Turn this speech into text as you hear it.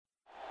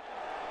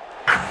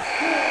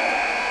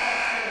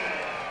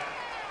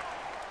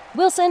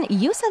Wilson,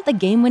 you sent the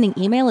game-winning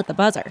email at the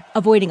buzzer,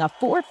 avoiding a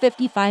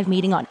 4:55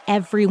 meeting on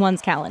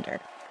everyone's calendar.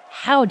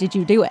 How did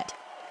you do it?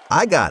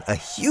 I got a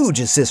huge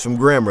assist from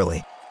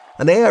Grammarly,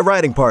 an AI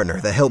writing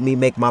partner that helped me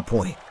make my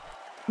point.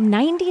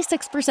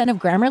 96% of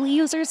Grammarly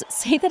users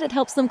say that it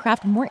helps them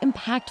craft more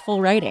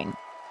impactful writing.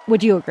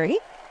 Would you agree?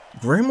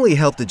 Grammarly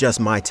helped adjust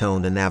my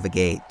tone to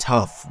navigate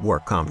tough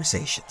work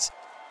conversations.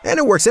 And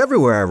it works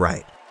everywhere I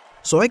write,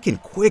 so I can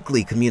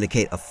quickly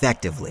communicate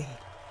effectively.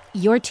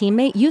 Your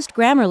teammate used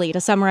Grammarly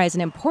to summarize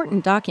an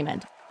important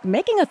document,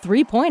 making a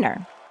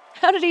 3-pointer.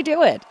 How did he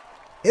do it?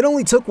 It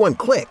only took one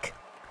click.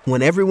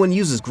 When everyone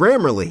uses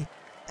Grammarly,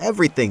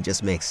 everything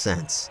just makes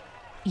sense.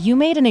 You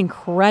made an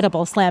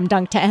incredible slam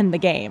dunk to end the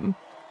game.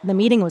 The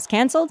meeting was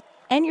canceled,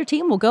 and your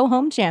team will go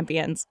home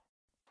champions.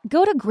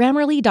 Go to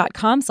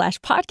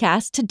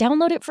Grammarly.com/podcast to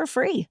download it for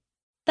free.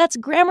 That's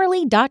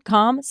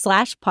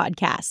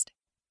Grammarly.com/podcast.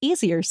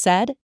 Easier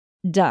said,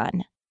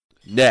 done.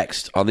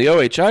 Next on the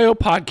OHIO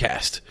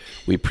podcast,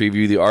 we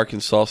preview the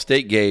Arkansas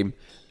State game,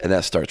 and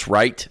that starts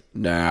right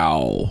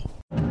now.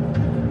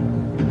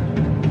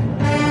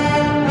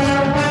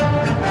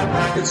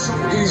 It's so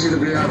easy to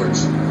be average.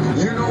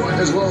 You know it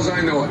as well as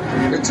I know it.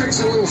 It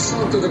takes a little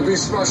something to be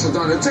special,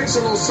 Don. It takes a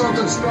little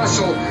something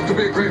special to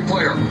be a great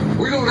player.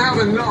 We don't have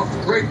enough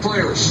great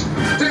players.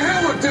 To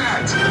hell with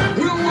that!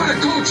 We don't want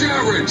to coach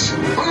average.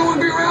 I don't want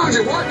to be around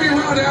you. Why be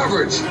around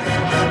average?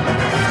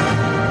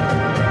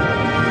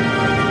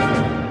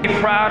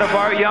 Proud of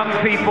our young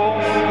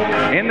people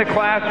in the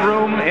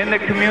classroom, in the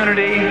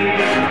community,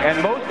 and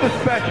most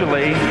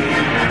especially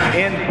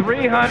in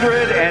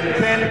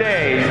 310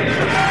 days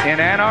in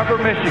Ann Arbor,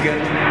 Michigan,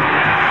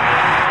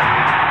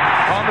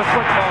 on the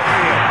football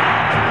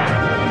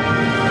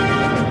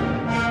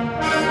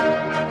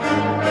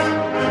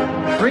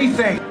field. Three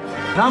things.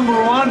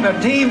 Number one, the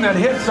team that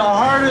hits the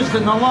hardest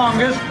and the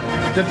longest,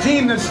 the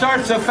team that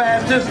starts the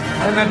fastest,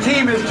 and the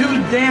team is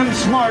too damn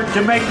smart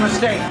to make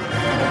mistakes.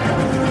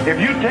 If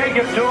you take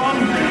it to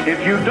them, if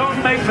you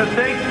don't make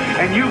mistakes,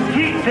 and you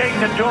keep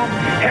taking it to them,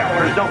 hell,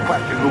 there's no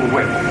question who will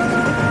win.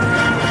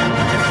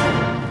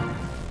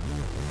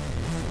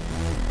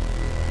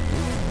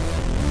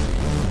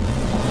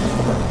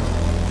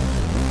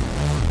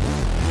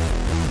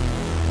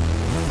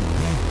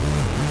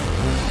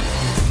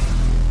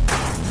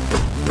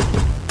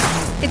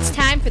 It's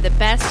time for the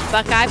best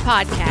Buckeye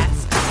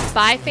podcast.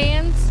 By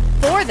fans,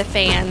 for the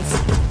fans,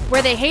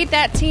 where they hate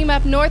that team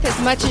up north as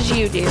much as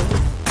you do.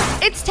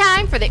 It's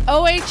time for the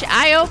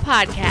OHIO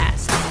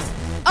podcast.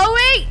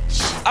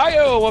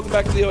 OHIO, welcome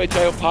back to the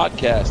OHIO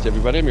podcast,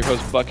 everybody. I'm your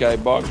host, Buckeye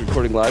Boggs,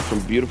 recording live from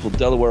beautiful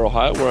Delaware,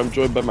 Ohio, where I'm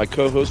joined by my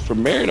co-host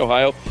from Marion,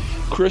 Ohio,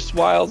 Chris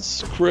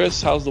Wilds.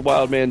 Chris, how's the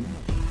Wild Man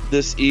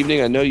this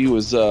evening? I know you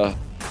was up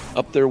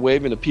there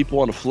waving to people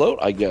on a float,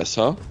 I guess,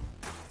 huh?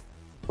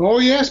 Oh,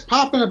 yes,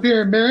 popping up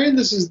here in Marion.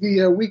 This is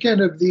the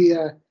weekend of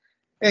the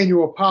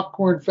annual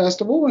Popcorn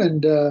Festival,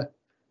 and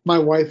my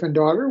wife and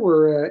daughter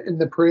were in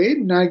the parade,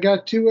 and I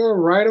got to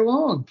ride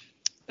along.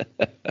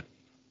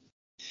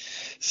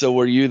 So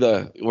were you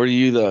the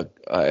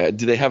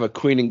do they have a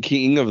queen and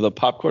king of the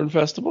Popcorn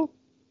Festival?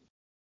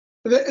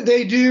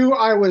 They do.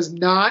 I was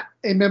not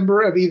a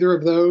member of either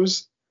of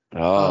those.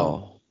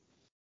 Oh.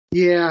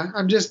 Yeah,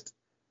 I'm just,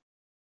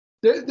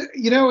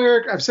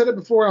 Eric, I've said it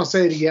before, I'll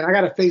say it again. I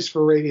got a face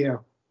for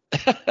radio.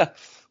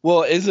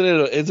 Well, isn't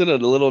it a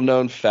little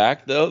known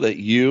fact, though, that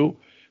you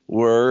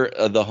were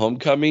the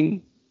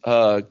homecoming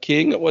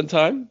king at one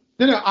time?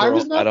 No, I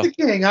was not the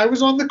king. I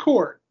was on the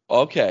court.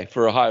 Okay,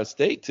 for Ohio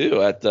State too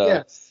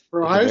yes,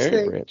 for Ohio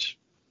State branch.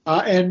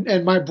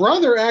 And my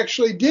brother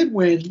actually did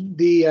win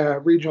the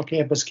regional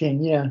campus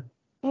king. Yeah.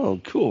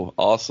 Oh, cool,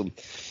 awesome.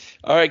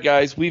 All right,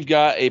 guys, we've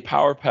got a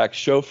power pack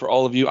show for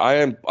all of you.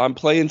 I'm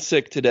playing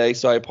sick today,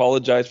 so I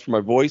apologize for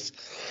my voice.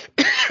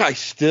 I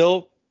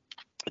still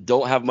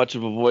don't have much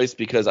of a voice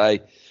because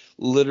I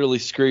literally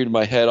screamed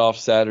my head off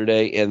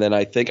Saturday, and then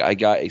I think I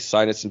got a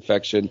sinus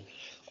infection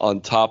on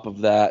top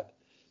of that.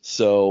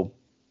 So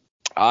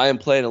I am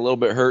playing a little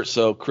bit hurt.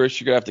 So, Chris,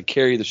 you're going to have to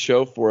carry the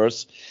show for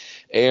us.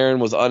 Aaron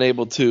was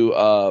unable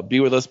to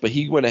be with us, but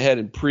he went ahead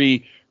and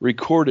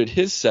pre-recorded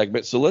his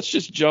segment. So let's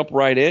just jump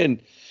right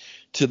in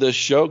to the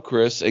show,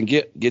 Chris, and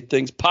get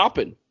things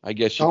popping, I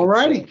guess you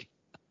could say.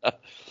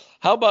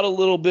 How about a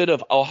little bit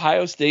of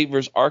Ohio State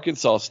versus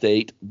Arkansas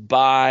State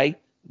by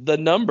the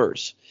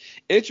numbers?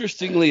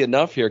 Interestingly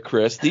enough here,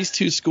 Chris, these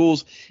two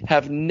schools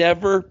have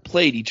never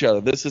played each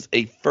other. This is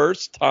a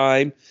first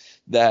time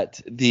that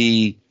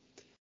the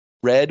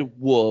Red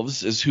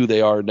Wolves is who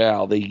they are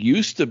now. They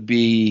used to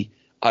be,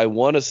 I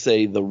want to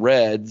say, the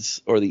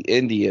Reds or the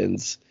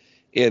Indians,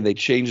 and they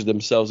changed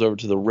themselves over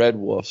to the Red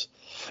Wolves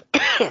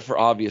for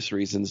obvious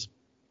reasons.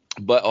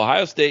 But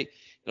Ohio State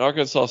and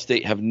Arkansas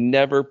State have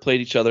never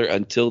played each other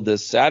until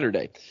this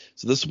Saturday.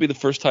 So this will be the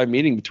first time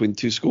meeting between the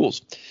two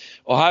schools.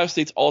 Ohio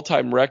State's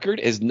all-time record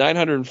is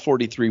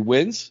 943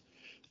 wins,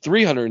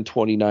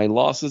 329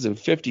 losses, and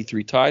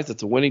 53 ties.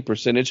 That's a winning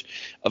percentage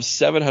of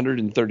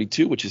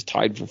 732, which is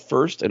tied for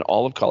first in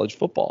all of college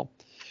football.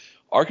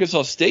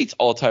 Arkansas State's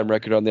all-time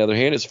record, on the other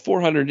hand, is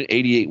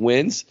 488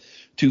 wins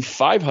to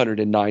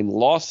 509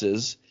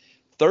 losses,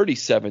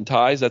 37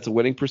 ties. That's a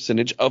winning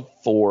percentage of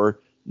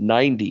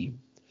 .490.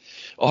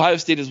 Ohio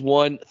State has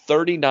won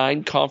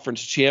 39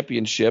 conference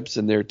championships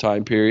in their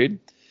time period.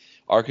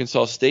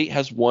 Arkansas State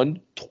has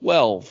won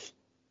 12.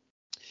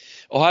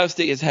 Ohio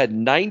State has had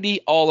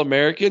 90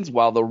 All-Americans,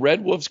 while the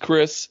Red Wolves,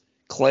 Chris,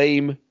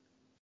 claim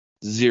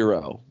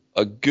 0.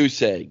 A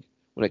goose egg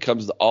when it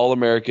comes to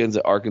All-Americans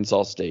at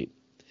Arkansas State.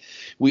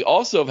 We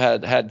also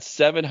have had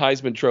 7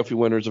 Heisman Trophy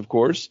winners, of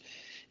course,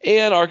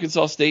 and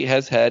Arkansas State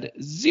has had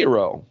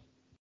 0.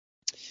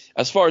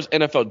 As far as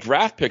NFL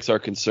draft picks are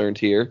concerned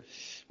here,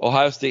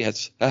 Ohio State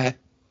has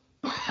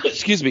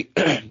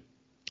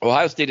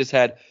Ohio State has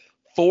had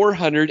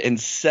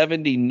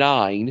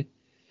 479.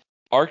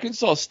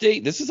 Arkansas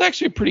State, this is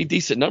actually a pretty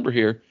decent number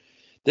here.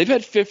 They've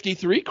had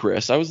 53,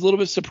 Chris. I was a little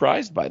bit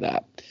surprised by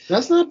that.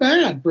 That's not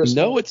bad,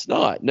 Bristol. No, it's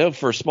not. No,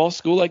 for a small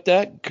school like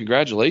that,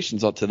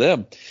 congratulations to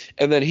them.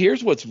 And then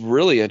here's what's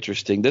really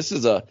interesting. This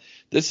is a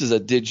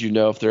did you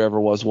know if there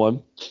ever was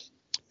one.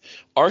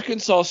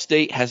 Arkansas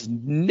State has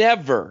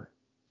never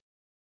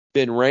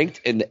been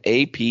ranked in the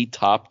AP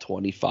top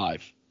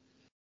 25.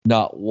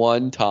 Not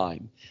one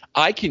time.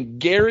 I can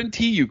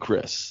guarantee you,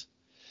 Chris,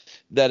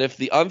 that if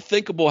the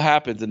unthinkable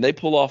happens and they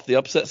pull off the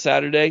upset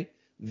Saturday,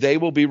 they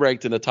will be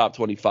ranked in the top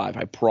 25.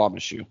 I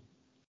promise you.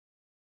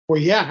 Well,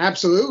 yeah,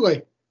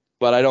 absolutely.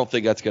 But I don't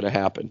think that's going to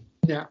happen.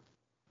 Yeah.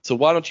 So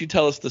why don't you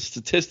tell us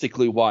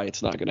statistically why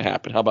it's not going to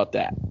happen? How about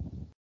that?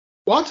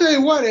 Well, I'll tell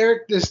you what,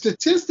 Eric, the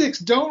statistics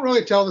don't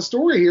really tell the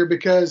story here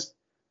because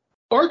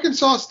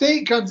Arkansas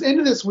State comes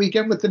into this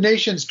weekend with the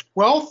nation's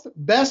 12th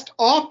best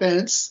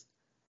offense,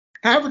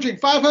 averaging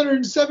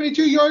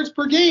 572 yards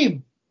per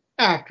game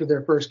after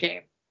their first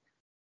game.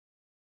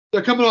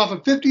 They're coming off a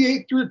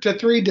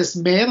 58-3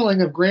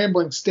 dismantling of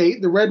Grambling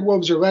State. The Red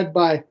Wolves are led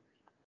by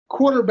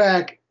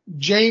quarterback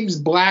James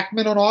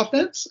Blackman on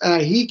offense.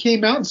 He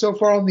came out, and so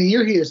far on the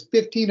year, he is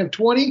 15 of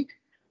 20,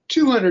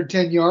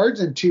 210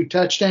 yards and 2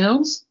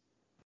 touchdowns.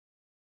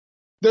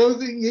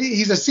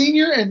 He's a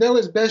senior, and though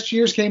his best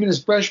years came in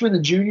his freshman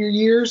and junior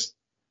years,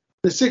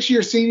 the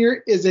 6-year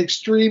senior is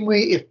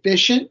extremely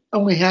efficient,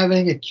 only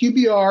having a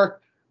QBR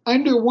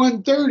under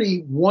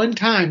 130 one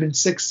time in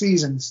 6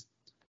 seasons.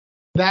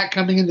 That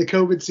coming in the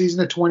COVID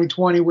season of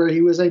 2020, where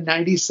he was a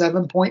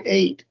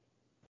 97.8.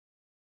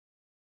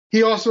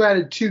 He also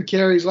added 2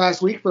 carries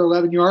last week for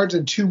 11 yards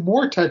and 2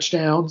 more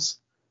touchdowns.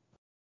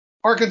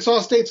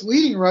 Arkansas State's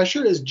leading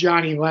rusher is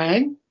Johnny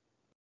Lang.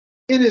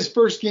 In his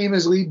first game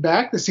as lead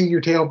back, the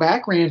senior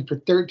tailback ran for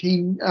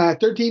 13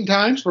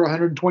 times for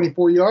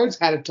 124 yards,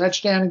 had a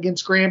touchdown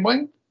against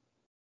Grambling.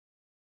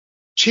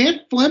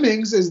 Champ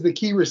Flemings is the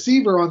key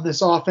receiver on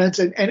this offense,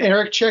 and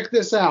Eric, check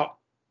this out.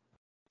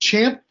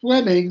 Champ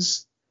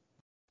Flemings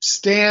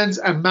stands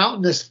a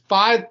mountainous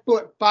 5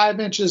 foot 5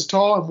 inches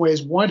tall and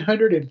weighs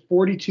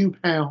 142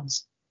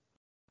 pounds.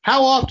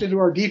 How often do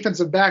our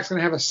defensive backs going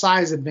to have a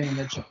size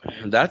advantage?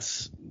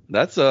 That's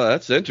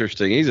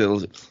interesting.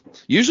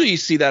 Usually you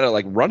see that at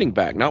like running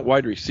back, not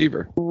wide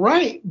receiver.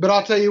 Right, but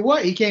I'll tell you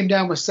what, he came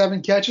down with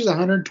 7 catches,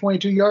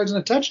 122 yards,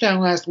 and a touchdown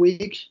last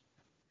week.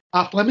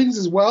 Flemings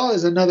as well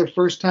is another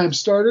first-time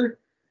starter.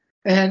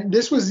 And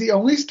this was the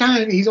only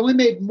time he's only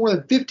made more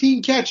than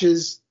 15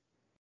 catches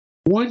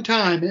one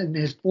time in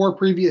his 4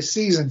 previous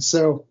seasons.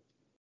 So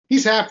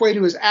he's halfway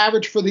to his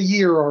average for the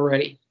year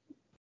already.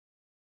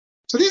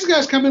 So these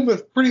guys come in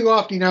with pretty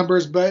lofty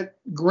numbers, but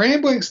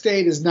Grambling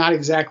State is not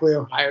exactly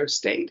Ohio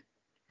State.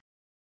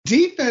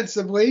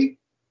 Defensively,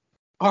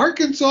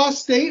 Arkansas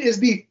State is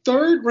the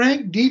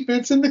 3rd-ranked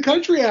defense in the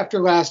country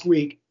after last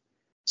week,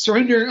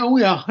 surrendering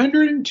only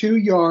 102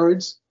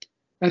 yards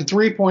and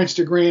 3 points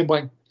to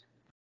Grambling.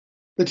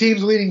 The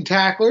team's leading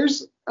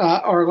tacklers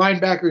are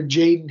linebacker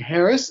Jaden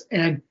Harris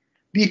and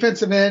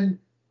defensive end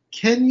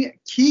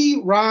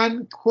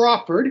Keyron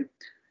Crawford.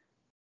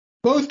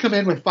 Both come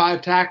in with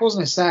 5 tackles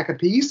and a sack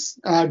apiece,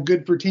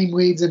 good for team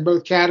leads in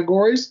both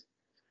categories.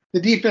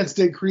 The defense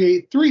did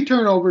create 3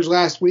 turnovers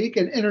last week,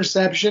 an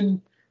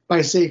interception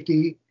by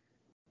safety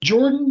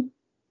Jordan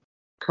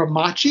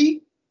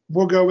Kamachi,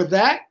 we'll go with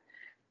that,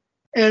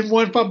 and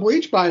 1 fumble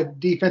each by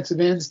defensive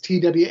ends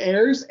T.W.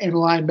 Ayers and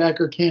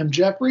linebacker Cam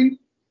Jeffrey.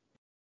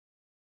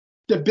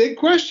 The big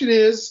question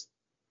is,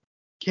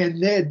 can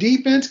the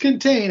defense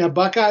contain a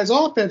Buckeyes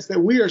offense that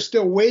we are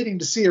still waiting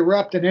to see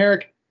erupt? And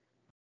Eric,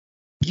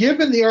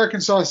 given the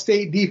Arkansas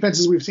State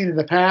defenses we've seen in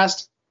the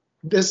past,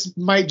 this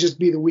might just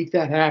be the week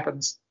that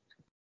happens.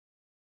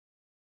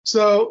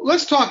 So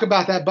let's talk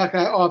about that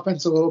Buckeye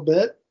offense a little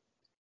bit.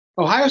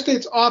 Ohio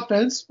State's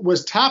offense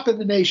was top in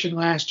the nation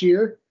last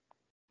year,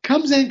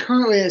 comes in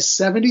currently at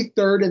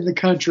 73rd in the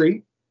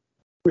country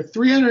with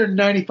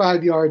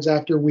 395 yards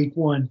after week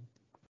 1.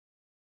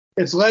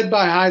 It's led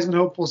by Heisman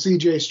hopeful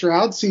C.J.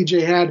 Stroud.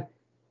 C.J. had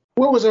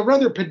what was a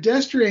rather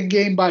pedestrian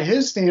game by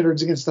his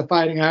standards against the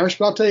Fighting Irish,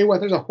 but I'll tell you what,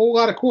 there's a whole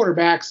lot of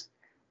quarterbacks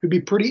who'd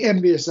be pretty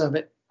envious of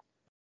it.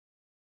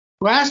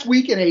 Last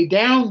week in a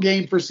down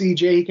game for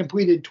CJ, he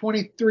completed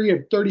 23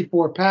 of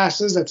 34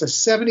 passes. That's a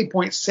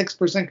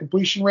 70.6%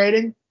 completion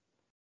rating.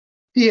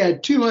 He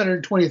had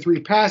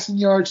 223 passing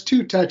yards,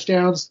 2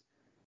 touchdowns,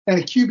 and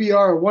a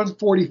QBR of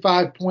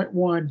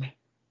 145.1.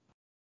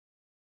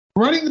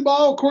 Running the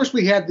ball, of course,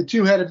 we had the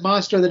two-headed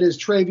monster that is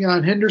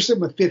Travion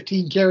Henderson with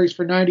 15 carries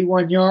for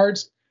 91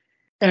 yards.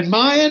 And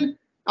Mayan,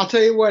 I'll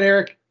tell you what,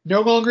 Eric,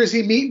 no longer is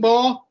he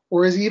meatball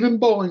or is he even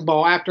bowling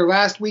ball. After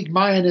last week,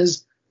 Mayan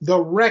is the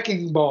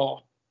wrecking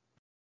ball.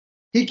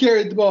 He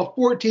carried the ball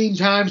 14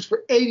 times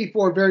for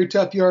 84 very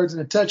tough yards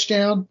and a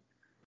touchdown.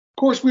 Of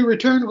course, we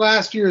returned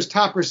last year's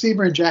top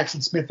receiver in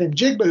Jackson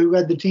Smith-Njigba, who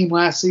led the team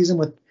last season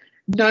with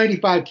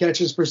 95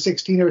 catches for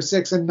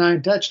 1606 and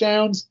 9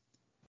 touchdowns.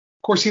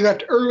 Of course, he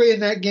left early in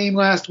that game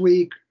last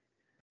week,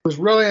 was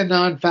really a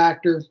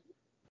non-factor.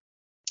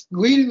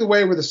 Leading the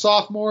way were the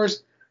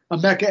sophomores,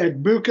 Emeka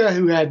Egbuka,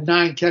 who had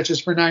 9 catches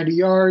for 90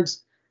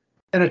 yards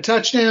and a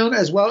touchdown,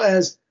 as well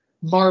as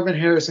Marvin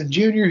Harrison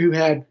Jr., who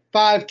had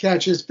 5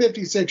 catches,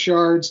 56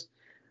 yards.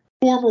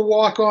 Former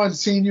walk-on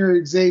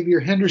senior Xavier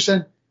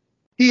Henderson,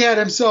 he had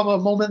himself a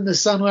moment in the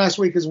sun last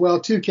week as well.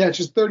 2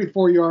 catches,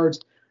 34 yards,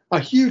 a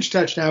huge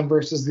touchdown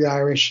versus the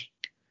Irish.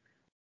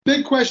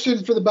 Big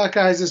question for the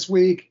Buckeyes this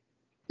week.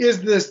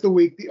 Is this the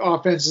week the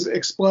offense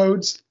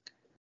explodes?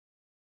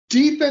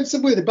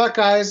 Defensively, the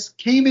Buckeyes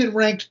came in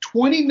ranked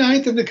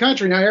 29th in the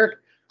country. Now, Eric,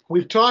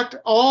 we've talked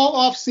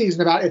all offseason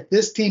about if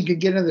this team can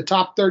get into the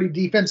top 30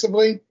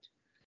 defensively.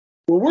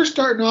 Well, we're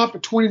starting off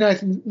at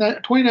 29th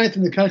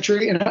in the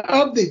country, and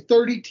of the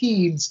 30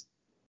 teams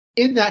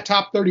in that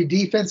top 30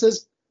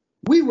 defenses,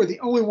 we were the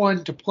only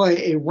one to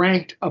play a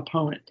ranked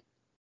opponent.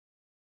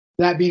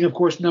 That being, of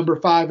course, number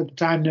 5 at the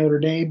time, Notre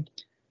Dame.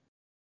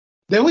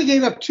 They only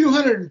gave up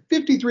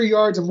 253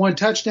 yards and 1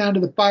 touchdown to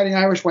the Fighting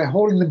Irish while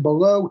holding them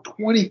below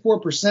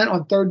 24%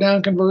 on third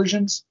down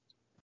conversions.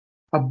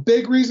 A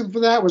big reason for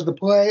that was the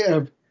play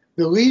of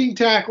the leading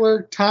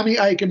tackler, Tommy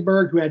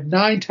Eichenberg, who had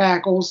 9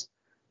 tackles,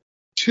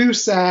 2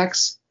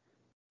 sacks.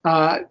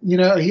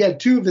 He had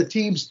 2 of the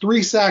team's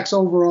 3 sacks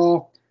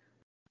overall.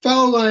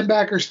 Fellow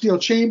linebacker Steele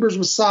Chambers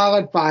was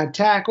solid, 5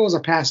 tackles, a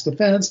pass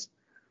defense.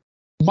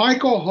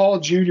 Michael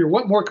Hall Jr.,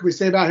 what more could we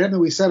say about him than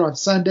we said on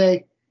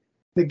Sunday?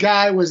 The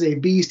guy was a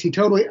beast. He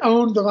totally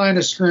owned the line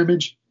of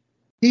scrimmage.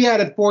 He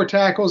added 4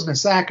 tackles and a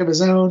sack of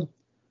his own.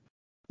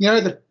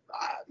 The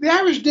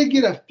Irish did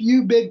get a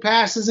few big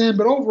passes in,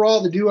 but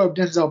overall the duo of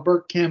Denzel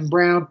Burke, Cam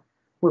Brown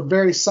were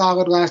very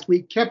solid last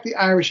week, kept the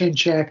Irish in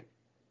check.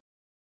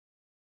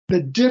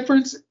 The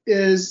difference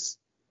is,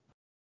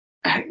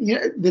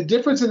 the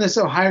difference in this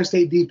Ohio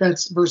State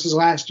defense versus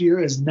last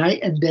year is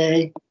night and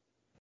day.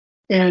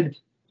 And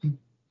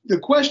the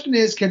question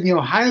is, can the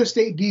Ohio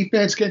State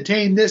defense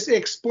contain this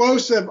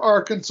explosive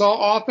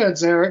Arkansas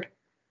offense, Eric?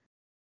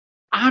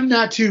 I'm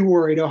not too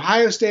worried.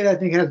 Ohio State, I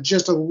think, has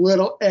just a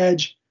little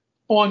edge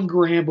on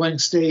Grambling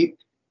State.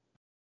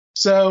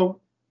 So,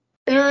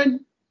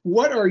 Aaron,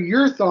 what are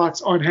your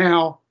thoughts on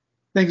how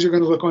things are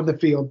going to look on the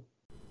field?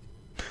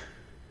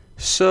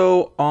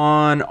 So,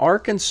 on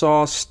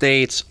Arkansas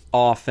State's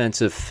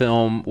offensive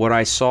film, what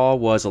I saw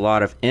was a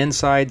lot of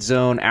inside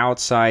zone,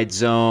 outside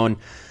zone,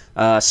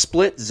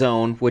 split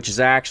zone, which is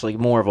actually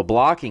more of a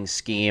blocking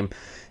scheme.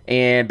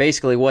 And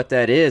basically what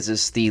that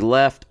is the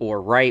left or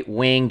right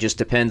wing, just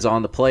depends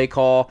on the play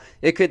call.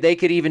 They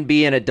could even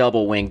be in a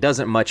double wing,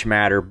 doesn't much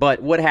matter.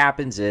 But what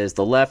happens is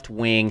the left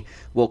wing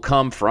will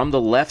come from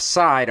the left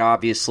side,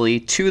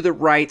 obviously, to the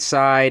right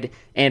side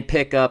and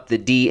pick up the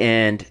D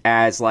end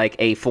as like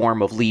a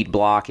form of lead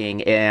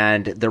blocking,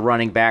 and the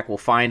running back will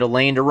find a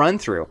lane to run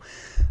through.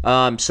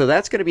 So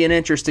that's going to be an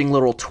interesting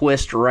little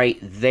twist right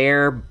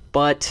there,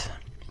 but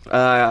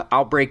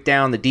I'll break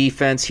down the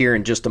defense here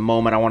in just a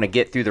moment. I want to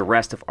get through the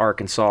rest of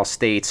Arkansas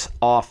State's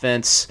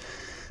offense.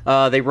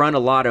 They run a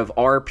lot of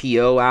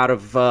RPO out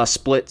of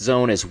split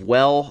zone as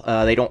well.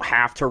 They don't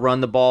have to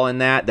run the ball in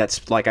that.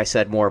 That's, like I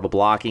said, more of a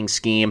blocking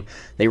scheme.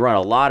 They run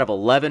a lot of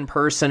 11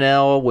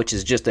 personnel, which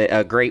is just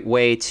a great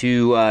way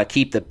to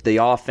keep the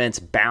offense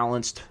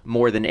balanced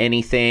more than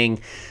anything.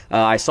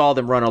 I saw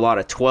them run a lot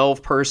of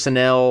 12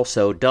 personnel,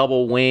 so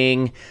double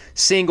wing,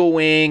 single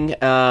wing,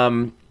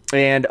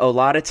 and a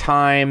lot of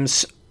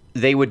times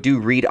they would do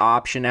read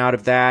option out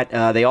of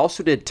that. They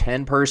also did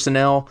 10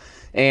 personnel,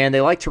 and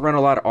they like to run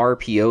a lot of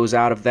RPOs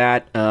out of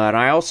that. And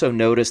I also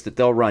noticed that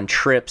they'll run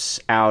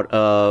trips out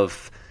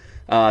of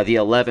the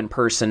 11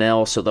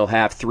 personnel, so they'll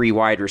have 3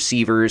 wide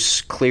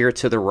receivers clear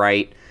to the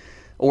right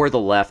or the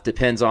left,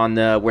 depends on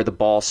where the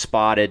ball's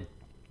spotted.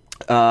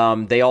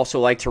 They also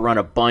like to run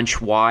a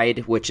bunch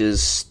wide, which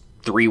is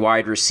 3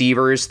 wide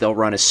receivers. They'll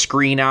run a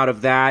screen out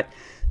of that.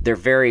 They're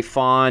very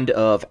fond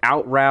of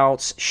out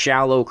routes,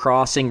 shallow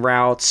crossing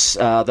routes.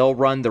 They'll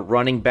run the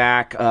running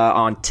back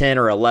on 10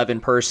 or 11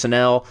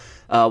 personnel.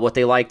 What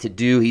they like to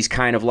do, he's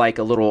kind of like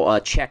a little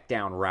check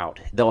down route.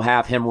 They'll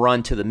have him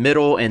run to the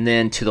middle and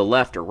then to the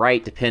left or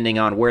right, depending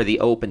on where the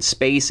open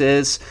space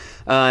is.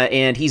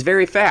 And he's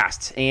very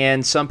fast.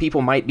 And some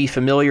people might be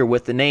familiar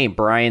with the name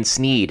Brian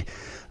Snead.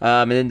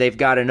 And then they've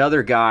got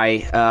another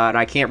guy, and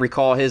I can't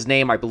recall his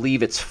name. I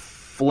believe it's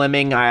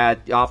Fleming. I'll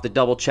have to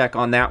double check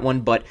on that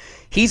one, but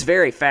he's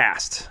very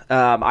fast.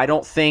 I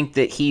don't think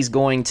that he's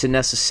going to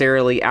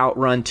necessarily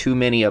outrun too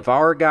many of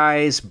our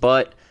guys,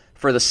 but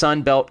for the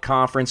Sun Belt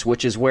Conference,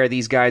 which is where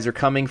these guys are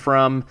coming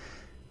from,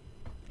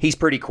 he's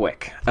pretty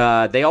quick.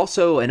 They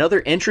also,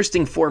 another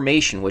interesting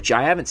formation, which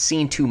I haven't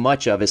seen too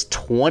much of, is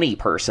 20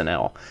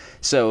 personnel.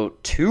 So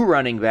 2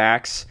 running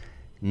backs,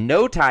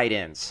 no tight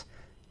ends.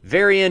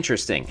 Very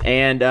interesting.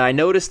 And I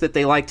noticed that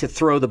they like to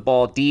throw the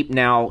ball deep.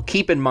 Now,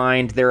 keep in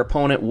mind, their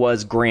opponent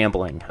was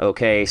Grambling,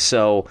 okay?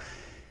 So,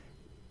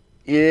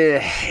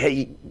 you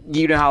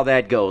know how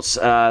that goes.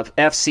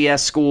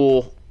 FCS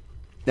school,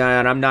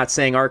 and I'm not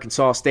saying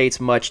Arkansas State's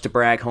much to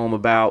brag home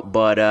about,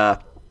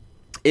 but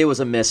it was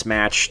a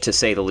mismatch, to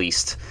say the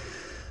least.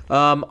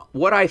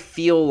 What I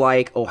feel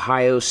like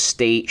Ohio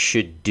State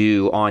should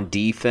do on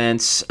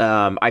defense,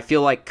 I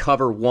feel like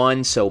cover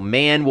 1, so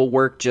man will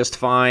work just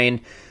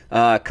fine.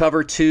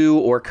 Cover 2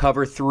 or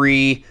cover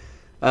 3,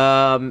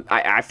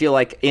 I feel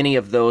like any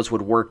of those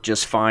would work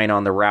just fine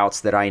on the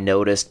routes that I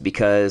noticed,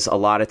 because a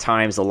lot of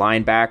times the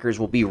linebackers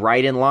will be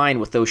right in line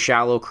with those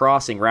shallow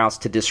crossing routes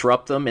to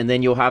disrupt them, and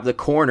then you'll have the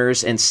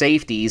corners and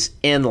safeties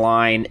in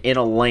line, in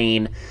a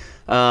lane,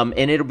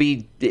 and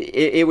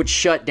it would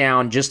shut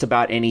down just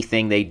about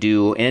anything they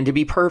do. And to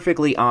be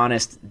perfectly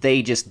honest,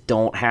 they just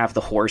don't have the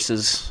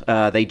horses.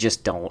 They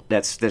just don't.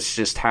 That's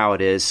just how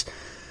it is.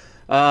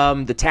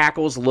 The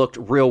tackles looked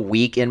real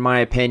weak, in my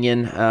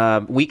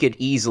opinion. We could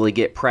easily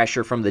get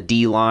pressure from the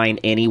D-line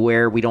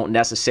anywhere. We don't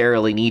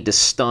necessarily need to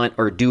stunt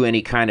or do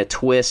any kind of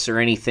twists or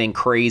anything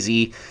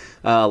crazy.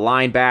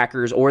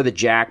 Linebackers or the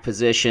jack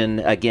position,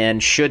 again,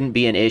 shouldn't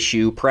be an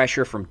issue.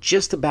 Pressure from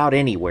just about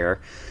anywhere.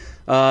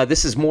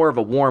 This is more of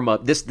a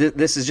warm-up. This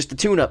is just a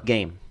tune-up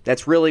game.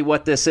 That's really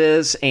what this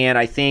is, and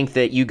I think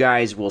that you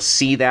guys will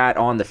see that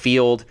on the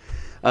field.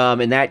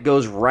 And that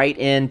goes right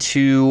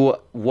into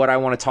what I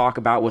want to talk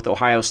about with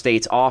Ohio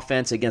State's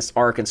offense against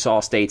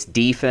Arkansas State's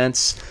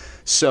defense.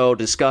 So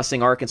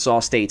discussing Arkansas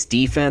State's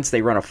defense,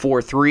 they run a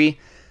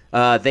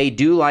 4-3. They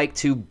do like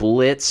to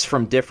blitz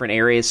from different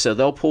areas. So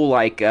they'll pull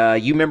like,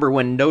 you remember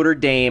when Notre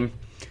Dame,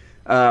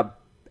 I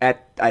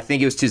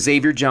think it was to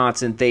Xavier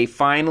Johnson, they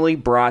finally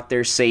brought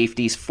their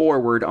safeties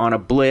forward on a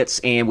blitz,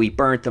 and we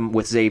burnt them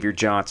with Xavier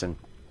Johnson.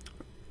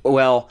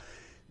 Well,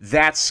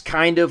 that's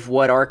kind of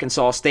what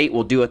Arkansas State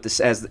will do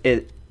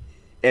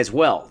as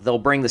well. They'll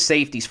bring the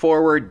safeties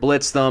forward,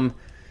 blitz them,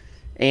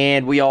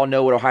 and we all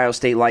know what Ohio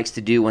State likes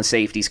to do when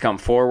safeties come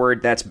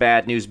forward. That's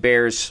bad news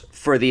bears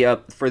for the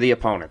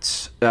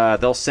opponents.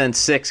 They'll send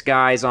 6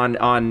 guys on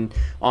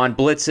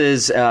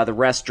blitzes. The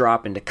rest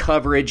drop into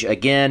coverage.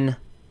 Again,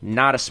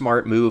 not a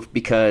smart move,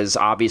 because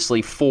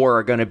obviously 4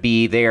 are going to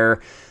be their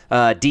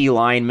D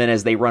linemen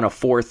as they run a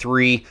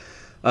 4-3.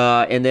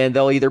 And then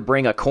they'll either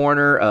bring a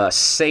corner, a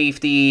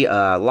safety, a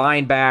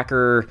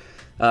linebacker,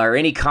 or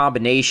any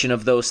combination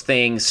of those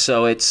things.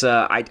 So it's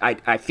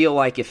I feel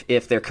like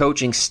if their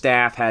coaching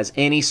staff has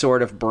any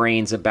sort of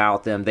brains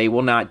about them, they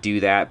will not do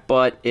that.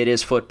 But it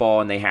is football,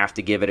 and they have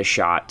to give it a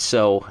shot.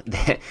 So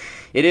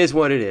it is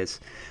what it is.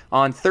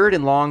 On 3rd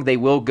and long, they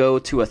will go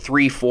to a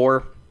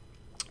 3-4.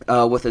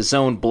 With a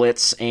zone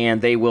blitz,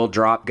 and they will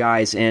drop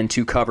guys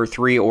into cover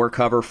 3 or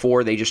cover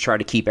 4. They just try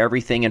to keep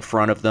everything in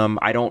front of them.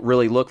 I don't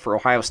really look for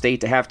Ohio State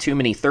to have too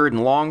many 3rd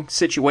and long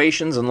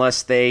situations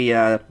unless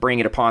they bring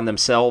it upon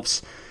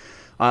themselves.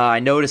 I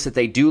notice that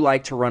they do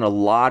like to run a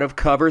lot of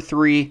cover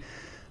 3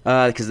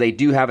 because they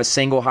do have a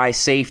single high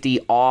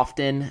safety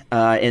often,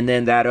 and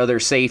then that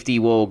other safety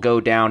will go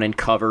down and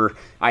cover.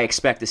 I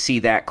expect to see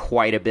that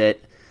quite a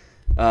bit.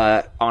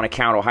 On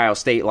account Ohio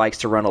State likes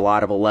to run a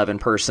lot of 11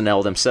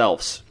 personnel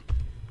themselves.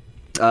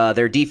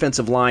 Their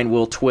defensive line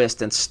will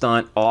twist and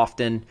stunt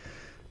often.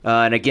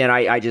 And again,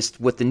 I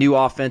just, with the new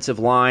offensive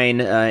line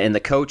and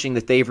the coaching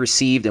that they've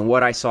received and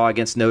what I saw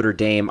against Notre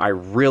Dame, I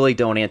really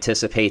don't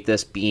anticipate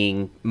this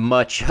being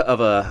much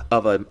of a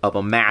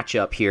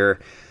matchup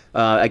here.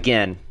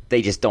 Again,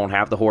 they just don't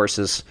have the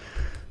horses.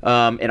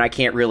 And I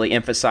can't really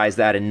emphasize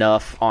that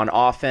enough. On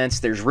offense,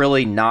 there's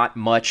really not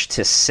much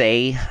to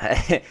say.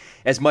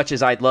 As much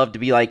as I'd love to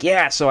be like,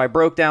 yeah, so I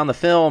broke down the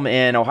film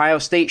and Ohio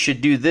State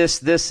should do this,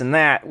 this, and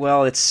that.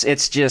 Well,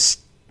 it's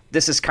just,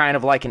 this is kind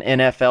of like an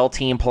NFL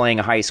team playing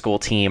a high school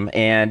team.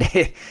 And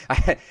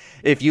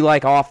if you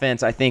like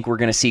offense, I think we're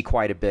going to see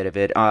quite a bit of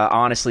it.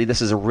 Honestly,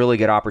 this is a really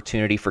good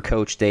opportunity for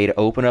Coach Day to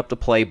open up the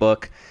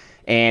playbook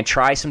and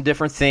try some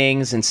different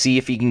things and see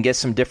if he can get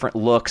some different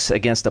looks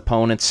against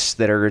opponents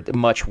that are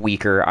much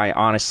weaker. I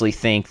honestly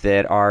think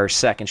that our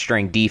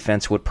second-string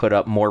defense would put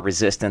up more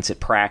resistance at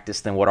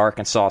practice than what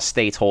Arkansas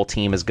State's whole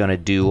team is going to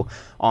do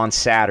on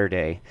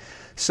Saturday.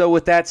 So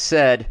with that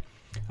said,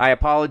 I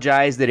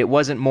apologize that it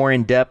wasn't more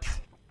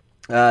in-depth.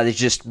 There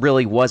just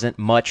really wasn't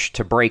much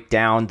to break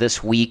down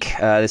this week.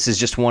 This is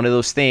just one of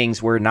those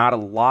things where not a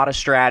lot of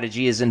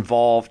strategy is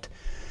involved,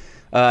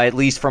 at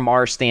least from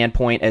our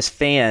standpoint as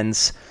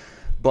fans.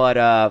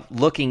 But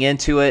looking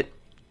into it,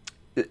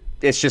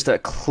 it's just a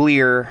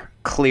clear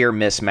clear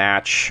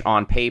mismatch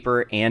on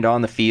paper and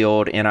on the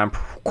field, and I'm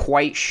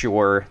quite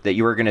sure that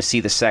you are going to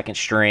see the second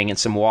string and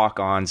some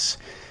walk-ons.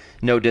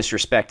 No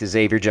disrespect to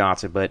Xavier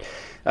Johnson, but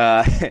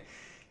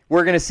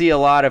we're going to see a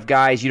lot of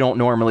guys you don't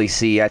normally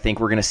see. I think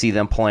we're going to see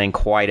them playing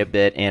quite a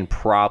bit and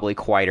probably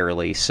quite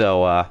early.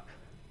 So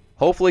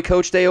hopefully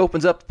Coach Day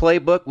opens up the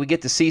playbook. We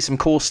get to see some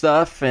cool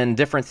stuff and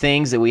different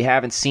things that we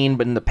haven't seen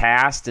but in the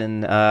past,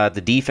 and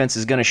the defense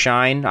is going to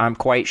shine, I'm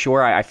quite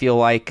sure. I feel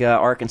like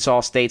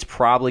Arkansas State's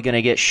probably going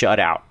to get shut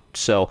out.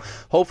 So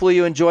hopefully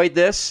you enjoyed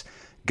this.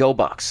 Go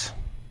Bucks.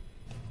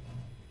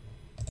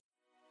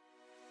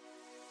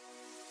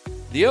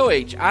 The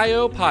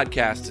OHIO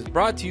podcast is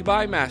brought to you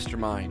by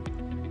Mastermind.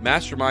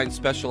 Mastermind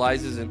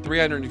specializes in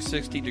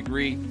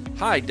 360-degree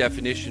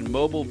high-definition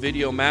mobile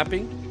video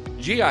mapping,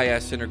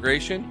 GIS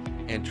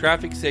integration, and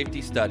traffic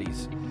safety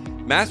studies.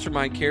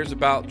 Mastermind cares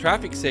about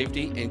traffic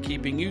safety and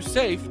keeping you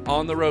safe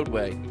on the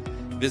roadway.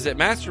 Visit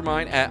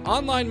Mastermind at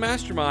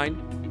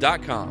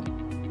onlinemastermind.com.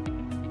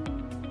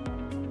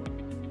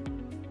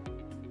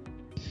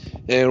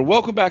 And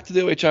welcome back to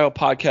the OHIO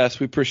podcast.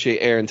 We appreciate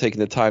Aaron taking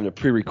the time to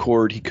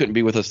pre-record. He couldn't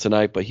be with us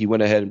tonight, but he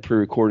went ahead and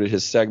pre-recorded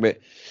his segment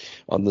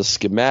on the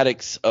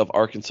schematics of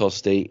Arkansas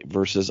State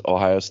versus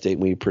Ohio State.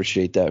 We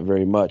appreciate that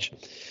very much.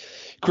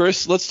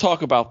 Chris, let's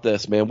talk about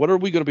this, man. What are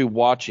we going to be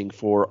watching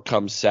for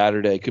come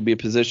Saturday? It could be a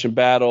position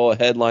battle, a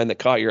headline that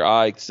caught your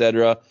eye,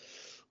 etc.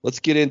 Let's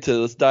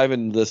dive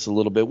into this a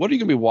little bit. What are you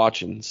going to be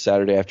watching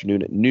Saturday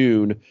afternoon at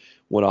noon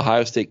when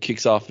Ohio State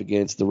kicks off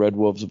against the Red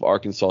Wolves of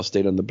Arkansas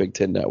State on the Big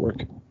Ten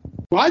Network?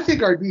 Well, I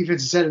think our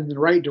defense is headed in the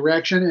right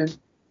direction. And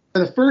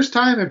for the first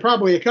time in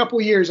probably a couple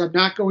of years, I'm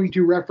not going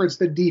to reference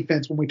the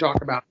defense when we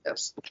talk about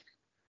this.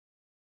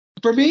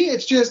 For me,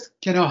 it's just,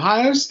 can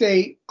Ohio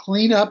State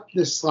clean up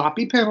the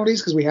sloppy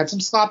penalties? Because we had some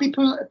sloppy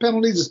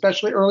penalties,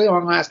 especially early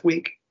on last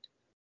week.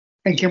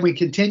 And can we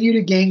continue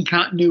to gain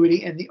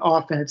continuity in the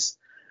offense?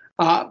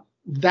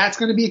 That's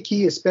going to be a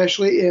key,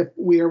 especially if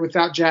we are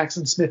without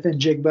Jackson Smith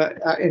and Jigba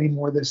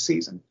anymore this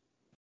season.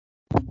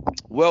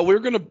 Well,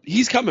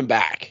 he's coming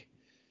back.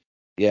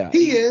 Yeah.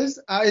 He is.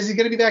 Is he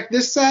going to be back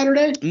this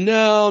Saturday?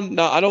 No,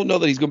 I don't know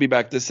that he's going to be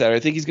back this Saturday. I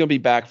think he's going to be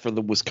back for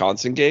the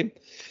Wisconsin game.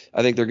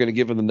 I think they're going to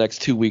give him the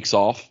next 2 weeks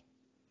off.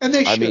 And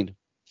they should.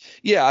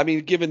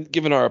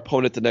 Given our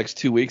opponent the next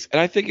 2 weeks, and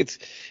I think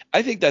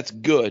that's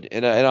good,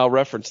 and I'll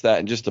reference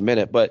that in just a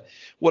minute. But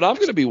what I'm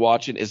going to be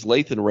watching is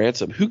Lathan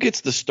Ransom, who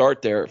gets the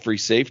start there at free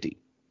safety.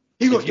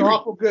 He looked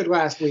awful good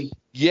last week.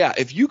 Yeah,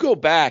 if you go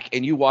back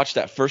and you watch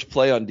that first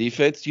play on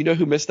defense, you know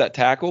who missed that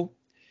tackle?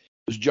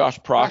 It was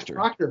Josh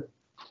Proctor.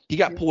 He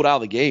got pulled out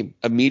of the game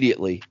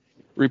immediately,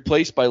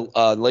 replaced by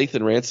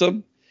Lathan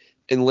Ransom.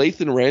 And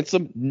Lathan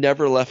Ransom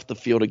never left the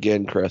field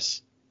again,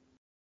 Chris.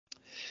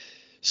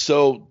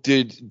 So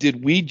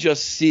did we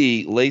just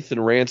see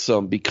Lathan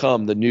Ransom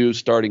become the new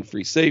starting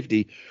free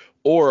safety,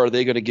 or are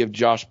they going to give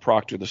Josh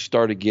Proctor the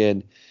start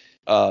again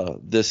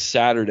this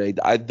Saturday?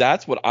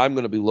 That's what I'm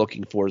going to be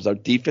looking for, is our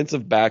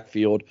defensive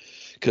backfield,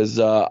 because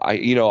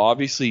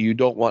obviously you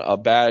don't want a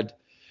bad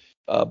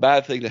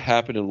thing to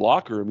happen in the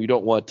locker room. You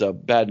don't want a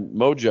bad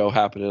mojo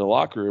happen in the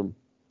locker room.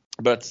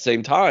 But at the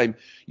same time,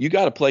 you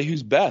got to play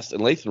who's best.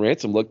 And Lathan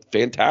Ransom looked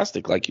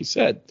fantastic, like you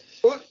said.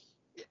 Well,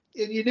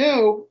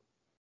 and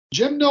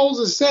Jim Knowles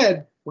has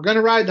said, we're going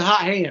to ride the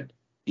hot hand.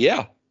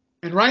 Yeah.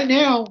 And right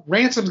now,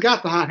 Ransom's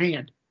got the hot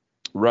hand.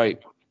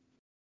 Right.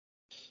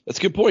 That's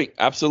a good point.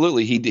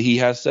 Absolutely. He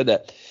has said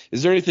that.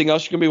 Is there anything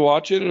else you're going to be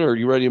watching, or are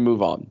you ready to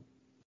move on?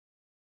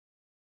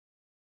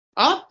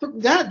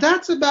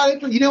 That's about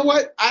it. You know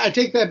what? I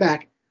take that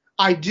back.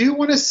 I do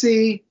want to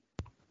see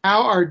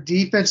how our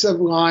defensive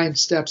line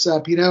steps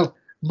up.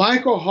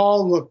 Michael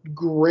Hall looked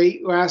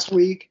great last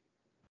week,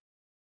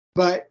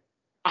 but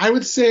I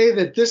would say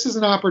that this is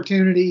an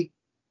opportunity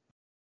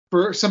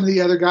for some of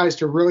the other guys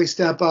to really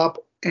step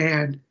up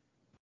and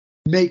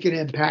make an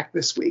impact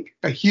this week,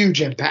 a huge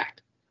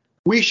impact.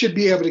 We should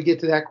be able to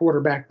get to that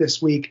quarterback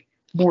this week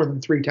more than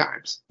 3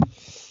 times.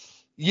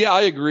 Yeah,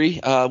 I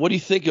agree. What do you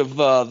think of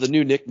the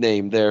new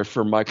nickname there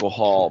for Michael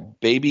Hall,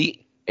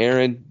 Baby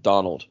Aaron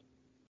Donald?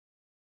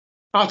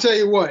 I'll tell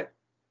you what,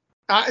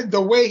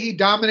 the way he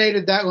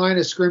dominated that line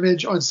of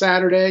scrimmage on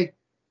Saturday,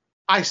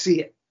 I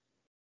see it.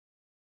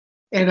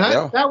 And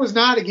that was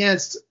not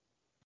against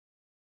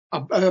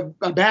a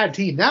bad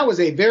team. That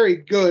was a very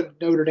good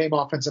Notre Dame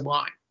offensive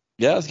line.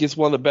 Yeah, it's against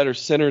one of the better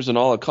centers in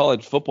all of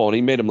college football, and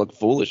he made him look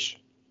foolish.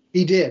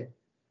 He did.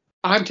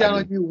 I'm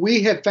telling you,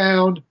 we have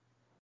found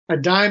a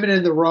diamond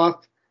in the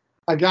rough,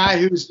 a guy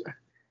who's,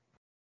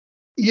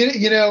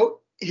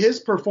 his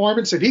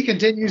performance, if he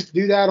continues to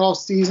do that all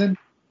season,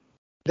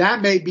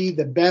 that may be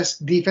the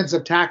best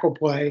defensive tackle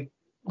play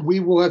we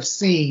will have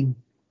seen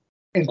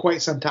in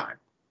quite some time.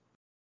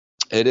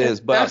 It is,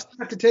 but that's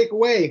not to take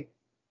away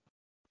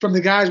from the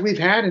guys we've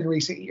had in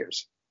recent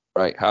years.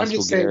 Right,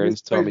 Haskell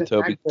Garens,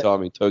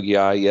 Tommy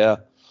Togiai, yeah.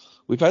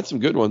 We've had some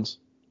good ones.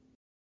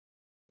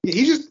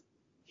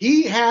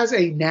 He has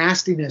a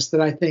nastiness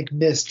that I think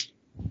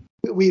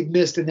we've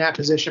missed in that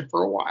position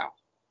for a while.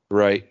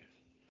 Right.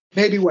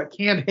 maybe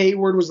Cam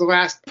Hayward was the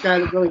last guy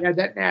that really had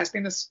that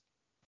nastiness.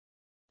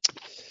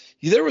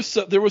 Yeah,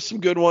 there was some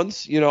good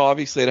ones.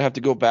 Obviously I'd have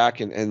to go back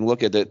and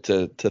look at it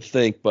to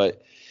think,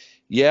 but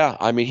yeah,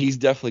 I mean, he's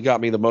definitely got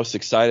me the most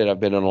excited I've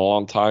been in a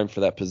long time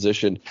for that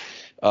position.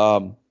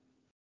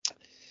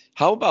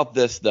 How about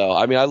this though?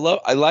 I mean, I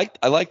like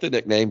the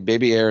nickname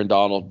Baby Aaron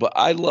Donald, but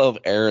I love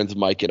Aaron's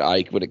Mike and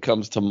Ike when it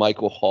comes to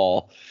Michael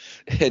Hall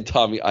and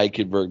Tommy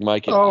Eichenberg.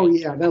 Mike and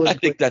Ike. Yeah, that was. I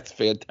think that's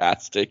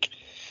fantastic.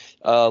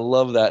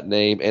 Love that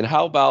name. And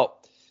how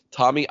about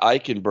Tommy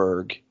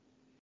Eichenberg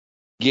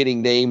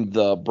getting named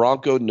the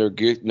Bronco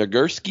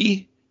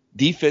Nagurski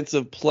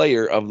Defensive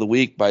Player of the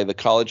Week by the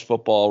College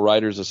Football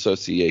Writers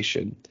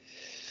Association?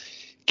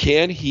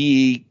 Can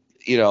he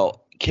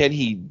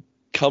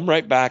come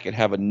right back and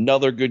have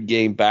another good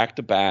game back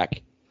to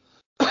back?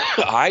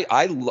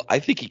 I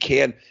think he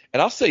can.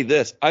 And I'll say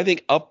this, I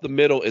think up the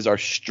middle is our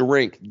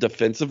strength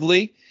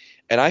defensively,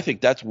 and I think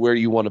that's where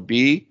you want to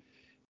be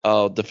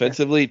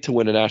defensively to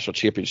win a national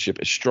championship,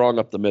 is strong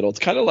up the middle. It's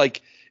kind of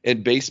like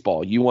in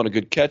baseball. You want a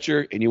good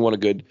catcher and you want a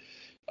good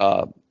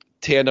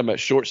tandem at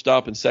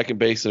shortstop and second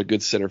base and a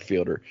good center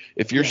fielder.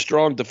 If you're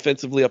strong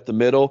defensively up the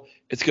middle,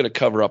 it's going to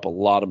cover up a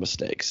lot of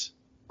mistakes.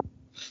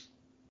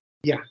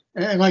 Yeah,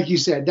 and like you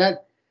said,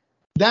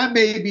 that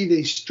may be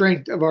the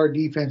strength of our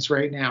defense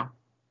right now.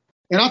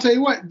 And I'll tell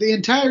you what, the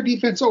entire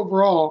defense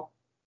overall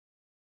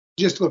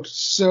just looks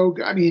so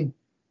good. I mean,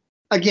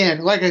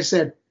 again, like I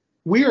said,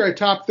 we are a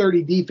top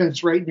 30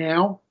 defense right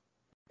now,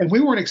 and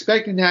we weren't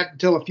expecting that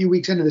until a few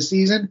weeks into the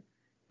season.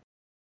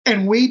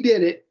 And we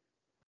did it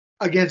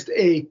against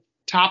a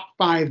top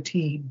 5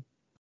 team.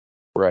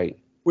 Right.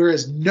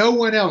 Whereas no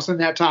one else in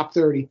that top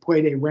 30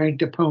 played a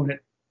ranked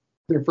opponent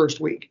their first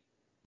week.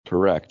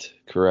 Correct.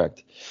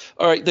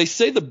 All right. They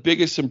say the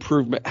biggest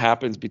improvement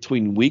happens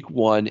between week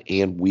 1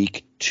 and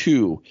week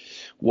 2.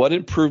 What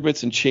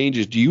improvements and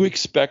changes do you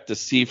expect to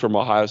see from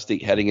Ohio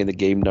State heading into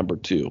game number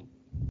 2?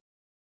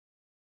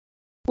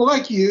 Well,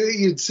 like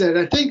you'd said,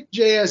 I think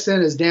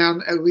JSN is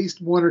down at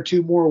least 1 or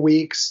 2 more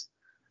weeks.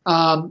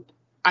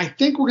 I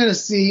think we're going to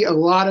see a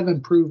lot of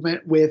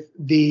improvement with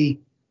the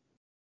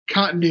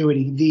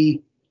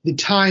continuity, the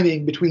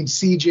timing between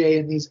CJ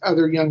and these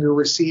other younger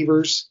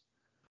receivers.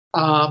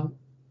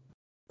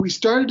 We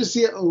started to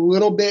see it a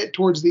little bit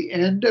towards the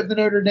end of the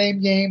Notre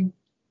Dame game,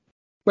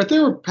 but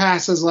there were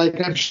passes like,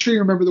 I'm sure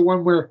you remember the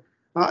one where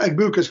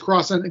Egbuka's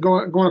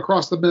going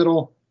across the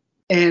middle,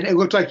 and it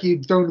looked like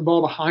he'd thrown the ball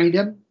behind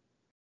him.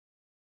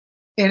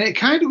 And it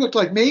kind of looked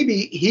like maybe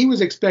he was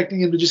expecting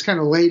him to just kind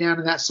of lay down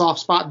in that soft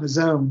spot in the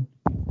zone.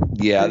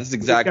 Yeah, that's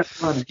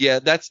exactly. Yeah,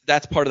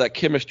 that's part of that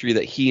chemistry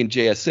that he and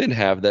JSN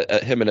have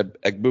that him and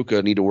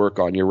Egbuka need to work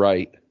on. You're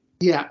right.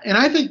 Yeah, and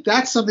I think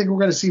that's something we're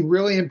going to see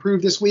really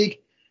improve this week.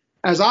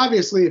 As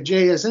obviously, if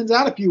JSN's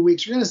out a few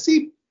weeks, you're going to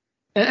see,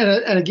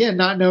 and again,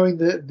 not knowing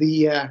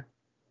the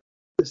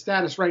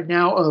status right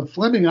now of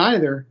Fleming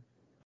either,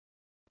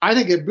 I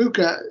think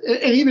Egbuka,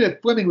 and even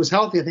if Fleming was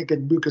healthy, I think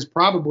Egbuka's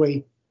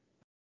probably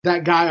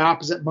that guy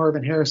opposite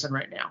Marvin Harrison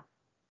right now.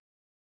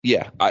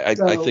 Yeah, I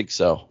think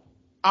so.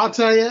 I'll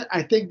tell you,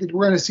 I think that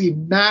we're going to see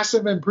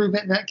massive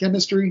improvement in that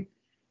chemistry,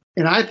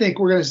 and I think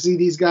we're going to see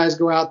these guys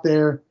go out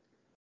there.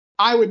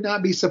 I would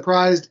not be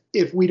surprised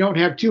if we don't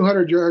have 2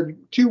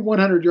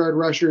 100-yard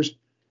rushers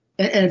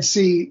and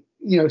see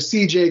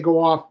CJ go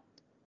off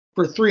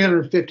for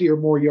 350 or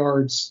more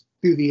yards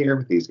through the air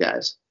with these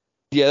guys.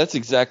 Yeah, that's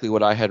exactly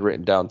what I had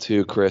written down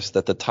too, Chris,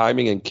 that the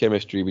timing and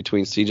chemistry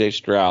between CJ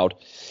Stroud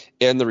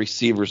and the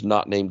receivers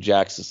not named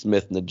Jackson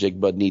Smith and the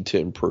Jigba need to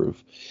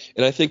improve.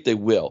 And I think they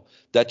will.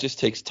 That just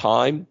takes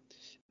time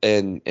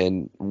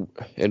and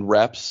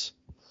reps,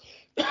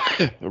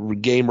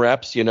 game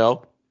reps,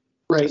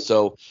 Right.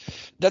 So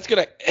it's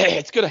gonna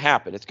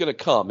happen. It's gonna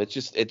come.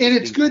 It's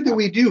good that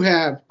we do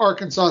have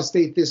Arkansas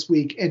State this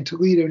week and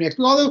Toledo next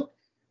week. Although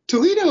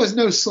Toledo is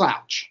no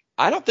slouch.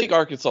 I don't think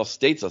Arkansas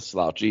State's a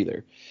slouch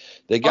either.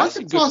 They got Arkansas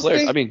some good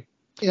players. State, I mean,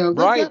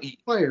 Brian, you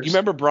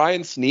remember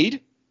Brian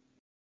Snead?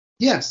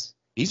 Yes.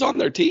 He's on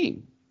their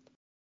team.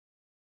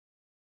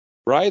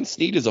 Brian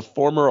Snead is a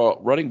former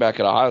running back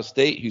at Ohio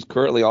State who's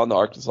currently on the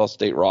Arkansas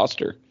State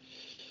roster.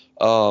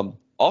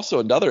 Also,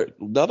 another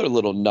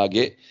little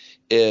nugget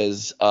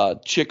is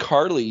Chick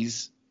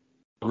Harley's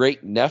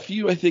great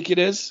nephew, I think it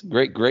is,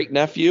 great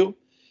nephew,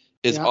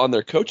 is on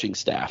their coaching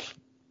staff.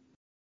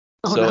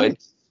 Oh, so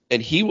nice.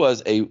 And he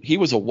was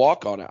a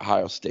walk-on at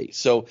Ohio State.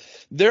 So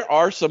there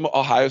are some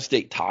Ohio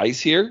State ties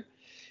here,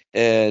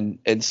 and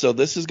so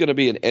this is going to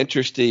be an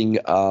interesting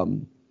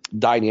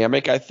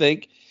dynamic, I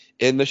think,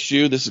 in the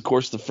shoe. This is, of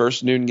course, the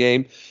first noon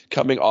game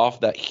coming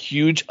off that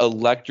huge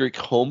electric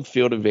home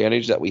field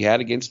advantage that we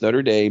had against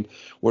Notre Dame,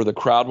 where the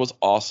crowd was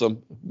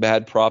awesome.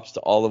 Mad props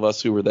to all of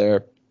us who were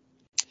there.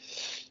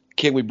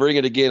 Can we bring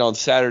it again on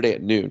Saturday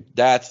at noon?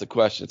 That's the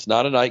question. It's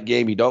not a night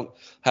game. You don't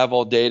have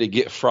all day to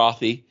get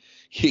frothy.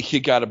 You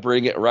got to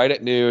bring it right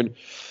at noon.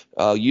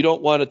 You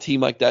don't want a team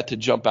like that to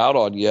jump out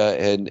on you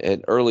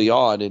and early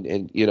on,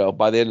 and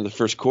by the end of the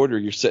first quarter,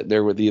 you're sitting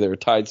there with either a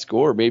tied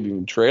score or maybe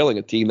even trailing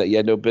a team that you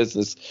had no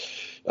business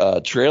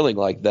trailing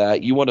like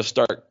that. You want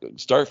to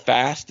start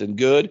fast and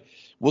good.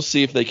 We'll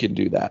see if they can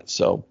do that.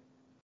 So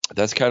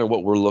that's kind of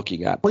what we're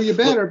looking at. Well, you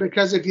better,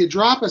 because if you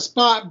drop a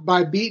spot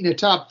by beating a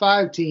top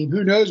 5 team,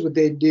 who knows what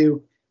they'd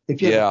do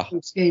if you have a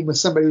close game with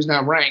somebody who's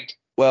not ranked.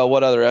 Well,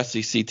 what other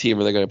SEC team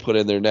are they going to put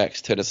in there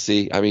next?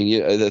 Tennessee. I mean,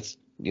 it is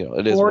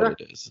Florida?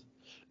 what it is.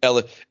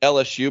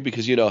 LSU,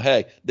 because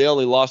hey, they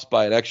only lost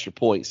by an extra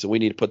point, so we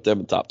need to put them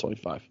in top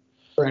 25.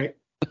 Right.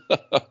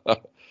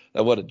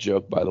 What a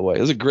joke, by the way.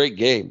 It was a great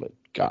game, but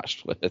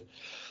gosh,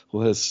 I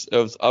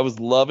was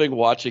loving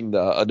watching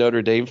the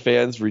Notre Dame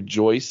fans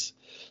rejoice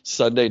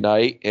Sunday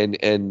night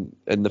and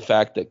the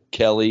fact that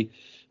Kelly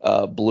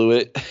blew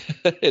it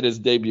in his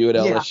debut at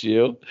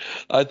LSU.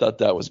 I thought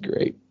that was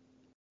great.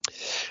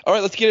 All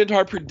right, let's get into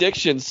our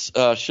predictions,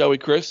 shall we,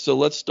 Chris? So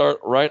let's start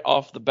right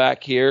off the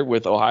back here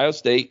with Ohio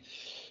State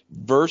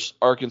versus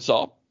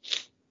Arkansas.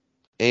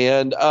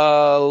 And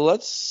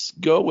let's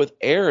go with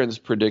Aaron's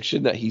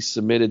prediction that he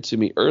submitted to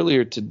me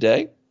earlier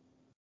today.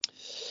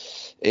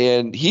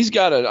 And he's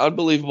got an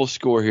unbelievable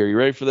score here. You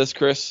ready for this,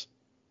 Chris?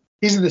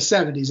 He's in the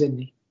 70s, isn't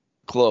he?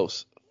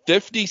 Close.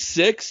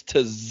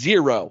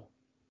 56-0.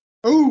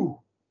 Ooh.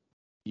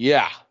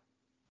 Yeah.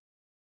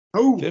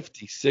 Ooh.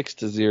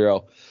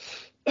 56-0.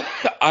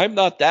 I'm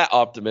not that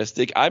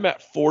optimistic. I'm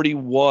at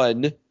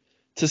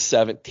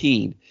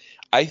 41-17.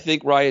 I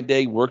think Ryan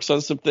Day works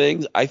on some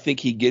things. I think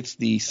he gets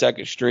the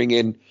second string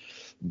in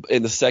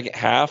the second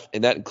half,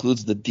 and that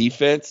includes the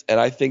defense. And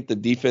I think the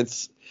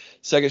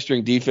second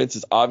string defense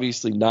is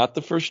obviously not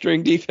the first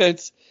string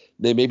defense.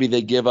 Maybe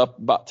they give up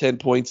about 10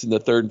 points in the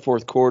third and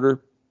fourth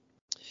quarter.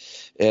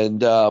 And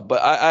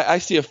but I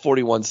see a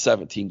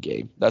 41-17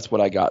 game. That's what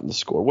I got in the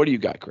score. What do you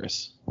got,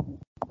 Chris?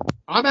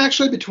 I'm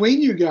actually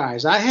between you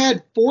guys. I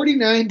had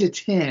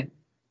 49-10.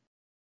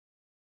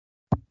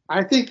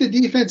 I think the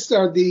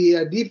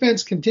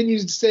defense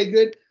continues to stay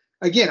good.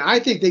 Again, I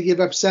think they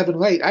give up 7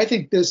 late. I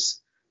think this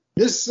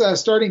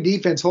starting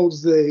defense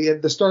holds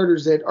the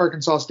starters at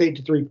Arkansas State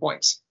to 3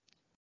 points.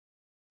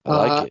 I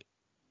like it.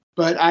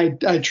 But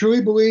I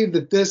truly believe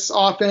that this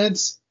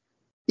offense,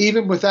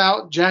 even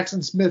without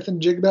Jackson Smith and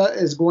Jigba,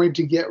 is going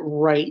to get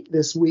right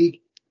this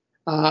week.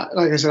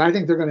 Like I said, I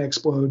think they're going to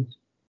explode.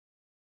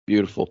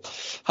 Beautiful.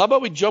 How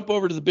about we jump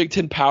over to the Big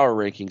Ten Power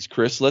Rankings,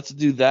 Chris? Let's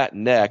do that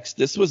next.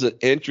 This was an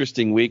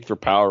interesting week for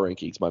Power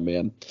Rankings, my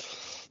man.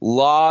 A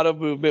lot of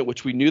movement,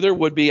 which we knew there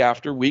would be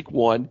after week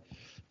 1.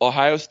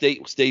 Ohio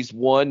State stays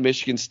 1,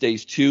 Michigan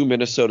stays 2,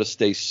 Minnesota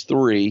stays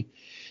 3.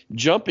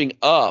 Jumping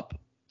up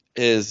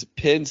is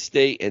Penn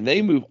State, and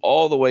they move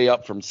all the way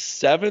up from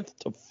 7th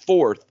to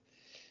 4th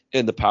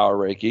in the Power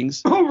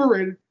Rankings.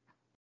 Overrated.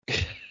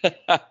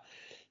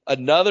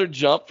 Another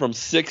jump from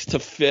 6th to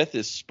 5th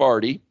is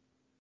Sparty.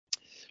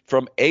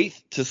 From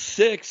 8th to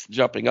 6th,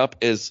 jumping up,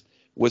 is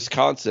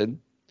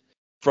Wisconsin.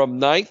 From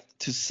 9th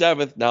to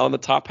 7th, now in the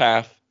top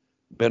half,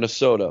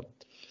 Minnesota.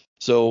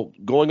 So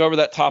going over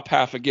that top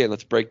half again,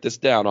 let's break this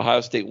down.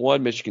 Ohio State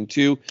 1, Michigan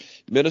 2,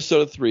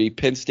 Minnesota 3,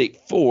 Penn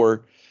State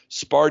 4,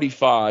 Sparty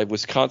 5,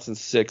 Wisconsin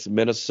 6,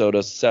 Minnesota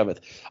 7th.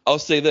 I'll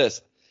say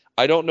this.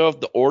 I don't know if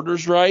the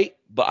order's right,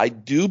 but I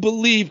do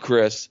believe,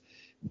 Chris,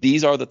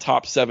 these are the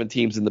top 7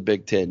 teams in the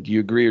Big Ten. Do you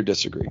agree or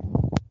disagree?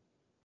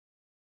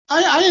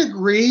 I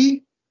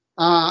agree.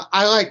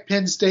 I like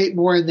Penn State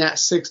more in that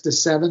 6 to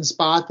 7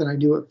 spot than I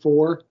do at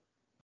 4.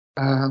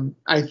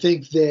 I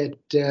think that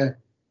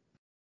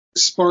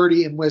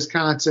Sparty and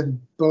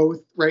Wisconsin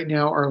both right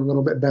now are a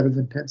little bit better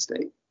than Penn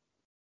State.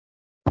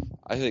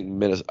 I think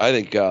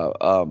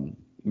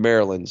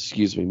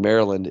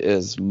Maryland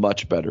is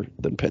much better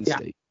than Penn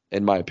State,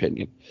 in my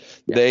opinion.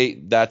 Yeah.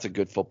 That's a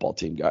good football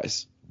team,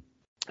 guys.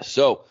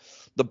 So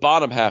the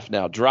bottom half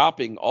now,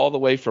 dropping all the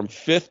way from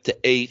 5th to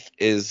 8th,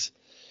 is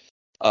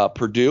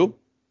Purdue.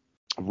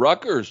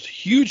 Rutgers,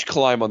 huge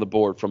climb on the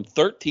board from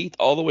 13th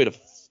all the way to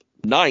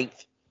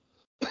 9th.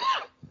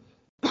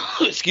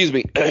 Excuse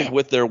me,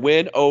 with their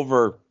win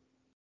over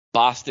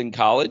Boston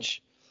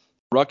College.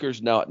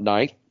 Rutgers now at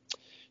 9th.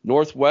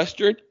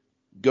 Northwestern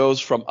goes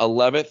from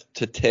 11th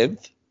to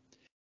 10th.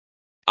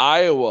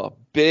 Iowa,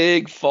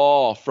 big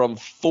fall from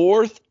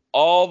 4th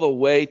all the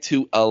way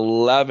to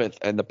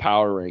 11th in the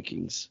power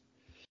rankings.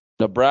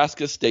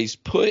 Nebraska stays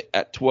put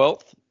at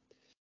 12th.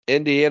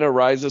 Indiana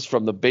rises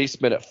from the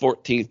basement at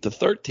 14th to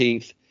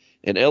 13th.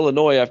 And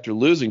Illinois, after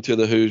losing to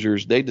the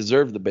Hoosiers, they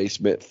deserve the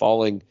basement,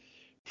 falling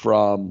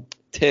from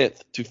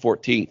 10th to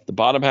 14th. The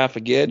bottom half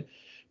again,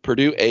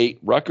 Purdue 8,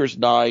 Rutgers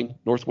 9,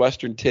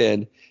 Northwestern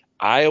 10,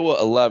 Iowa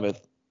 11th,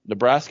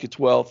 Nebraska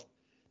 12th,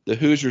 the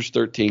Hoosiers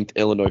 13th,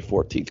 Illinois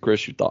 14th.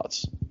 Chris, your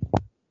thoughts?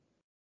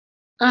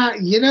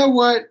 You know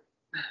what?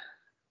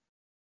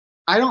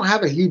 I don't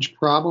have a huge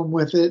problem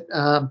with it.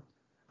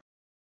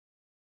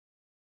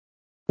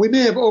 We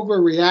may have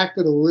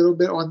overreacted a little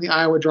bit on the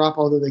Iowa drop,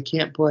 although they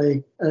can't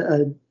play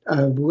a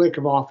lick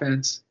of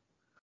offense.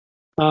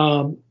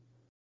 12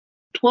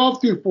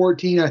 through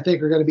 14, I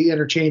think, are going to be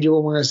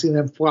interchangeable. We're going to see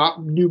them flop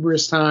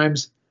numerous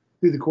times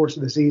through the course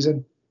of the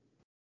season.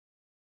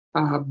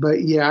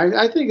 But yeah,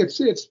 I think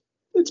it's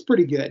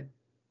pretty good.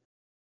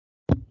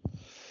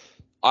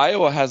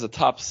 Iowa has a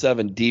top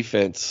 7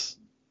 defense,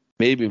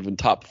 maybe even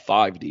top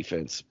 5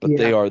 defense, but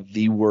they are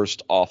the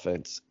worst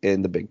offense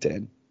in the Big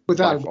Ten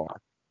by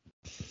far.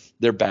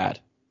 They're bad.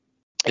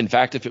 In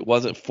fact, if it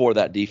wasn't for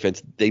that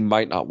defense, they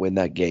might not win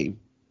that game.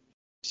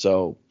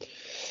 So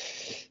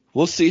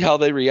we'll see how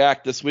they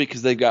react this week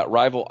because they've got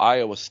rival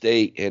Iowa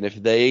State, and if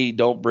they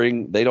don't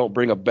bring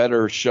a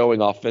better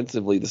showing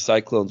offensively, the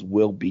Cyclones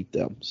will beat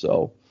them.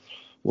 So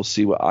we'll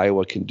see what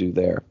Iowa can do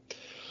there.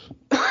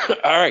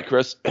 All right,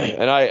 Chris,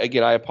 and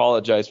I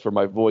apologize for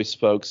my voice,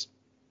 folks.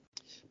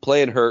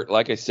 Playing hurt,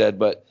 like I said,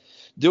 but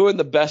doing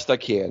the best I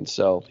can.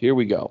 So here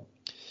we go.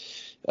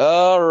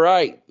 All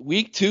right,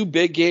 week 2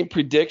 big game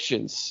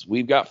predictions.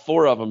 We've got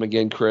 4 of them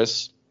again,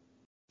 Chris.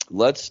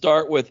 Let's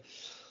start with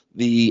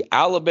the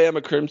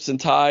Alabama Crimson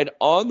Tide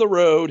on the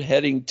road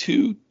heading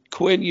to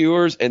Quinn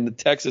Ewers and the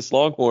Texas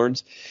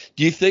Longhorns.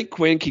 Do you think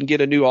Quinn can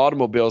get a new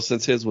automobile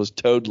since his was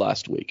towed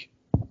last week?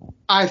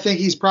 I think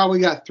he's probably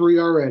got 3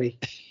 already.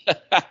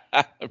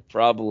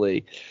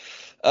 Probably.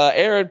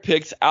 Aaron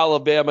picks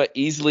Alabama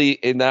easily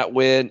in that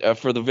win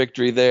for the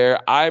victory there.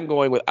 I'm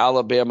going with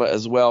Alabama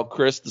as well.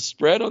 Chris, the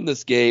spread on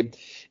this game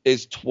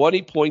is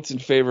 20 points in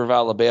favor of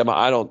Alabama.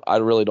 I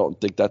really don't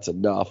think that's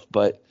enough,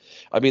 but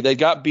I mean, they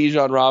got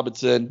Bijan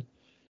Robinson.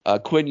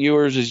 Quinn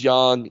Ewers is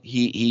young.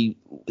 He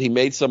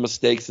made some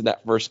mistakes in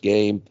that first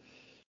game.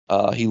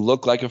 He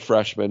looked like a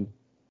freshman.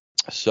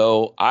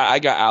 So I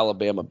got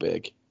Alabama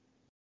big.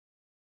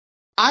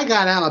 I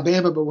got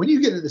Alabama, but when you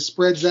get into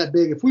spreads that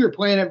big, if we were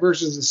playing it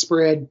versus the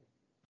spread,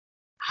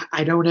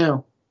 I don't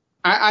know.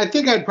 I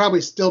think I'd probably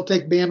still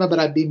take Bama, but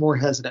I'd be more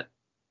hesitant.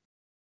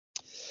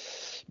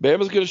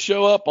 Bama's going to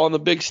show up on the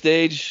big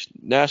stage,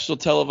 national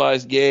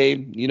televised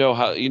game. You know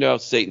how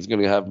Satan's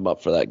going to have them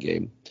up for that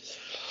game.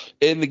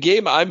 In the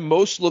game I'm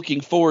most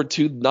looking forward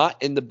to,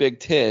 not in the Big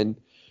Ten,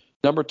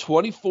 number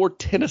 24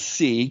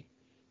 Tennessee.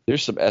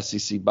 There's some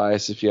SEC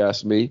bias if you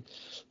ask me.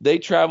 They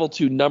travel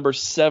to number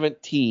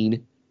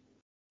 17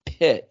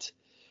 Pitt.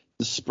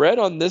 The spread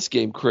on this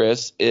game,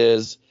 Chris,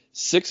 is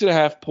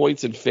 6.5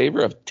 points in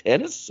favor of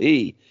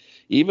Tennessee,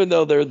 even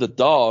though they're the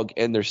dog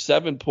and they're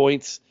 7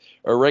 points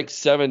or ranked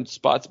 7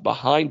 spots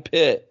behind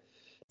Pitt.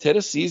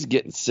 Tennessee's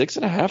getting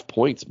 6.5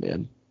 points,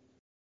 man.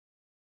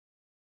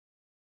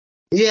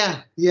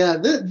 Yeah.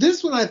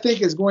 This one I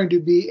think is going to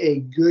be a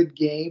good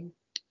game.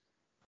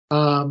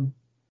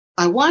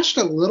 I watched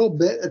a little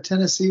bit of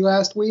Tennessee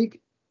last week,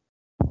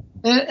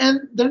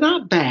 and they're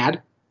not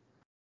bad.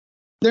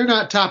 They're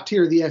not top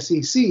tier of the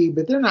SEC,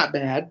 but they're not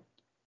bad.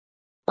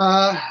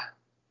 I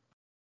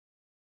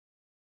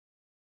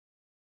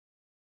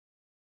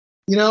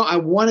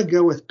want to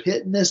go with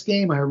Pitt in this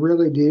game. I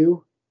really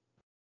do.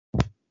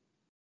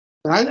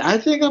 I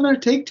think I'm going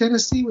to take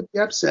Tennessee with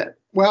the upset.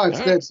 Well,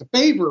 it's a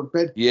favor,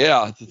 but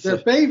yeah, they're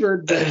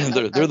favored.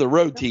 But they're the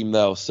road team,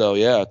 though. So,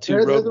 yeah, 2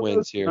 road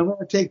wins here. I'm going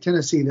to take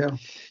Tennessee, though.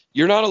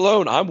 You're not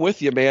alone. I'm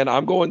with you, man.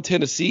 I'm going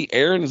Tennessee.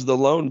 Aaron's the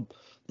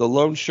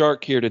lone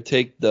shark here to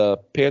take the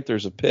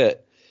Panthers of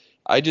Pitt.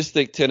 I just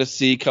think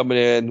Tennessee coming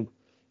in,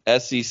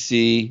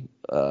 SEC.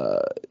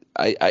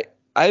 I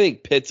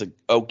think Pitt's an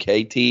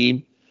okay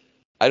team.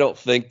 I don't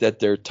think that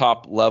they're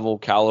top level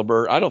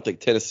caliber. I don't think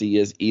Tennessee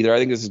is either. I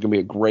think this is going to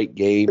be a great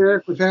game.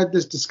 Eric, we've had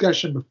this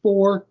discussion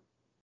before.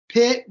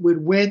 Pitt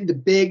would win the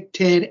Big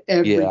Ten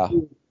every year.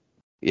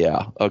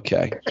 Yeah.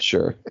 Okay.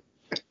 Sure.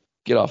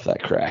 Get off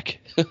that crack.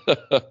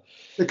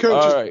 The coach.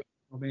 All right.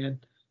 Oh, man.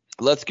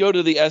 Let's go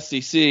to the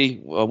SEC.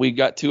 Well, we've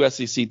got 2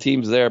 SEC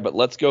teams there, but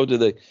let's go to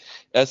the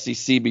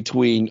SEC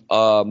between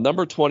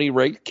number 20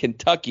 ranked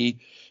Kentucky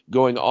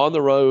going on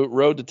the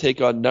road to take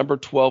on number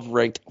 12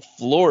 ranked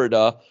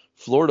Florida.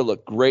 Florida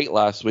looked great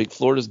last week.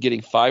 Florida's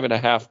getting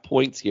 5.5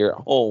 points here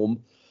at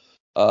home,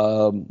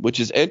 which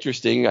is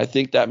interesting. I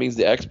think that means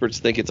the experts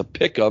think it's a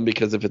pick-em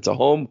because if it's a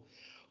home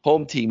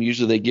team,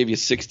 usually they give you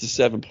 6 to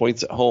 7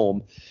 points at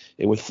home.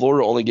 And with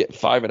Florida only getting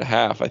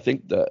 5.5, I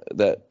think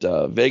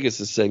that Vegas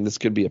is saying this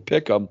could be a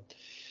pick-em.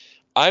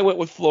 I went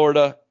with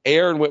Florida.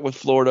 Aaron went with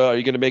Florida. Are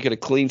you going to make it a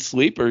clean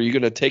sweep, or are you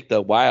going to take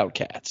the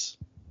Wildcats?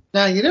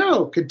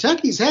 Now,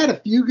 Kentucky's had a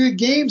few good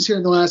games here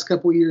in the last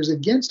couple of years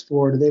against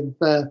Florida.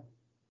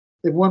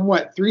 They've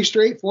won, 3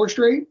 straight, 4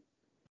 straight?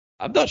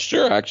 I'm not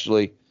sure,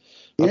 actually.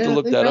 I'll have to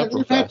look that up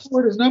real fast. They've had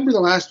Florida's number the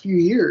last few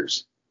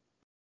years.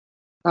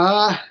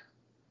 But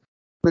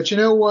you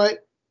know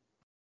what?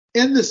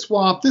 In the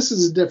swamp, this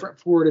is a different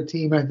Florida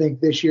team, I think,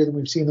 this year than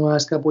we've seen the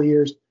last couple of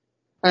years.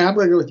 I'm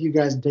going to go with you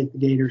guys and take the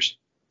Gators.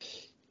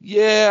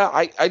 Yeah,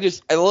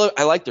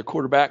 I like their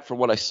quarterback from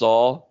what I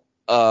saw.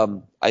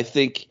 I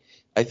think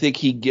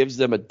he gives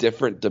them a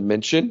different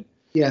dimension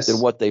than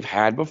what they've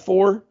had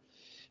before.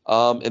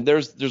 And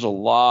there's a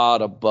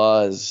lot of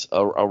buzz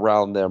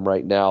around them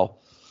right now.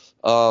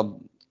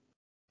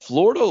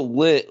 Florida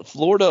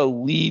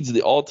leads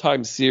the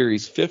all-time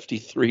series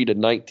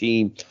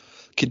 53-19.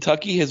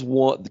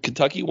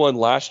 Kentucky won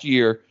last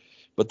year,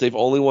 but they've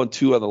only won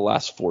 2 of the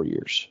last 4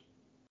 years.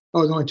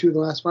 Oh, it's only 2 of the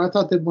last 4. I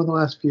thought they'd won the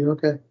last few.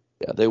 Okay.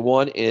 Yeah, they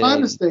won in my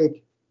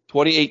mistake.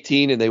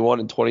 2018 and they won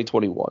in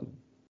 2021.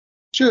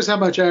 Shows how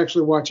much I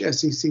actually watch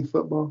SEC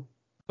football.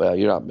 Well,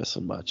 you're not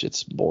missing much.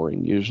 It's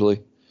boring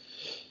usually.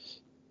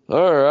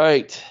 All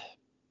right.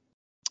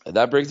 And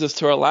that brings us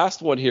to our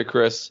last one here,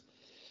 Chris.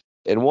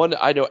 And one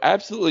I know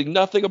absolutely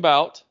nothing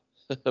about.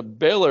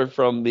 Baylor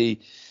from the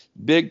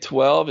Big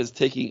 12 is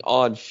taking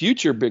on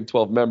future Big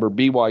 12 member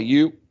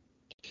BYU.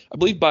 I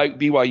believe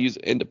BYU's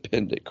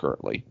independent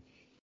currently.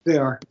 They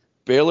are.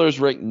 Baylor's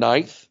ranked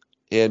 9th,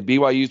 and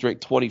BYU's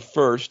ranked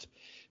 21st.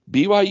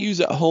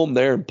 BYU's at home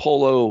there in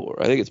Polo,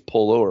 or I think it's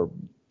Polo, or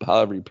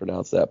however you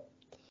pronounce that,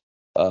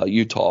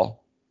 Utah.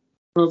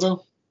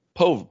 Provo,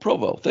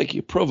 thank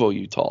you. Provo,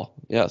 Utah.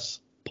 Yes,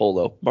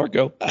 Polo.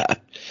 Marco.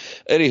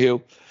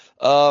 Anywho,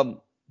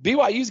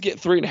 BYU's getting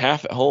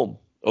 3.5 at home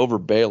over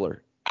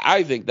Baylor.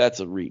 I think that's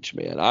a reach,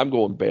 man. I'm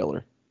going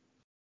Baylor.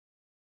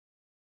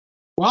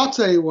 Well, I'll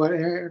tell you what,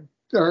 Eric,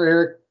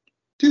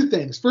 two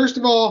things. First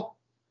of all,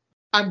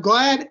 I'm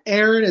glad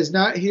Aaron is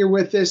not here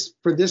with us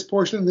for this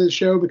portion of the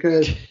show,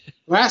 because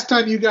last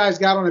time you guys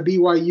got on a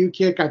BYU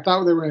kick, I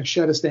thought they were going to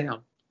shut us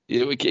down.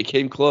 It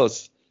came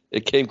close.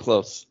 It came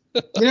close.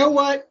 You know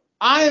what?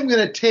 I am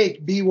going to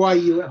take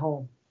BYU at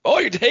home. Oh,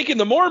 you're taking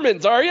the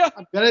Mormons, are you?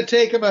 I'm going to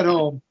take them at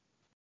home.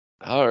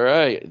 All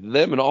right.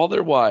 Them and all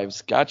their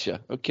wives.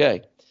 Gotcha.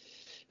 Okay.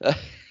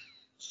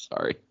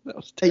 Sorry. That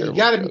was terrible. Hey, you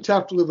got to be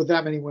tough to live with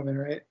that many women,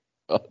 right?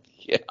 Oh,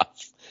 yeah.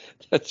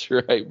 That's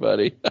right,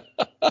 buddy.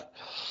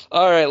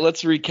 All right.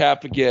 Let's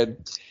recap again.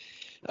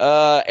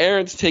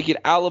 Aaron's taking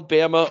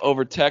Alabama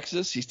over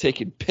Texas. He's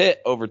taking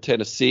Pitt over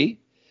Tennessee.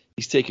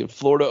 He's taking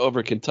Florida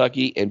over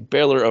Kentucky and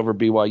Baylor over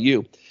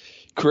BYU.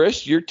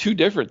 Chris, you're too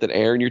different than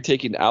Aaron. You're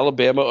taking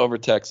Alabama over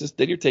Texas.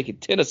 Then you're taking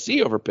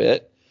Tennessee over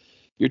Pitt.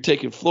 You're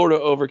taking Florida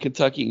over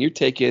Kentucky. And you're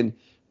taking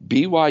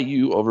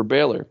BYU over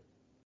Baylor.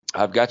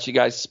 I've got you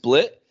guys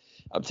split.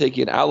 I'm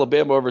taking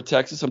Alabama over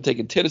Texas. I'm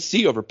taking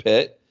Tennessee over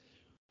Pitt.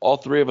 All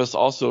three of us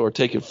also are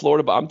taking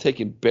Florida, but I'm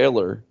taking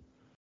Baylor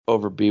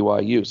over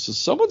BYU. So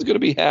someone's going to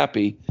be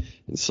happy,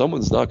 and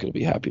someone's not going to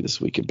be happy this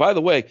weekend. By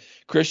the way,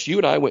 Chris, you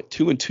and I went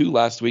 2-2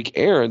 last week.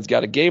 Aaron's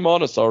got a game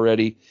on us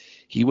already.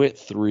 He went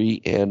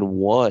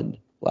 3-1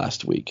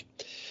 last week.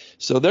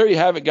 So there you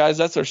have it, guys.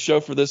 That's our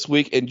show for this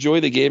week. Enjoy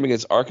the game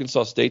against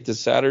Arkansas State this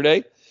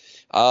Saturday.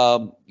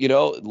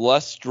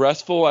 Less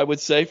stressful, I would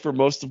say, for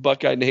most of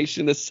Buckeye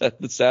Nation this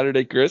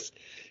Saturday, Chris,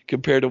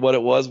 compared to what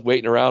it was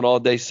waiting around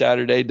all day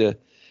Saturday to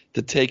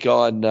take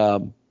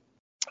on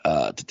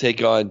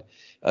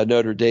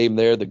Notre Dame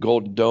there, the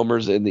Golden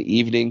Domers in the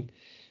evening.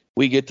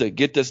 We get to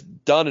get this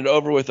done and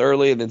over with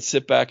early and then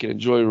sit back and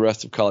enjoy the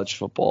rest of college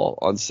football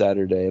on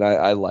Saturday. And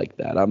I like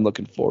that. I'm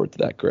looking forward to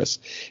that, Chris.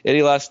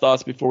 Any last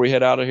thoughts before we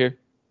head out of here?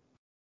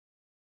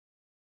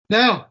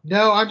 No,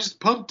 I'm just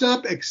pumped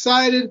up,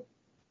 excited.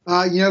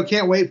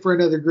 Can't wait for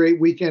another great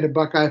weekend of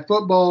Buckeye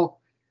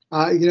football.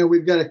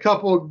 We've got a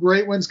couple of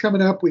great ones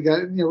coming up. We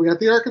got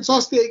the Arkansas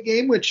State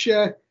game, which,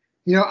 I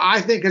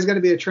think is going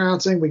to be a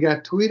trouncing. We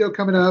got Toledo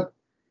coming up.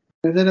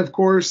 And then, of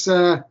course,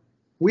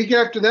 week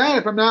after that,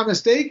 if I'm not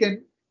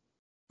mistaken,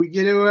 we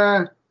get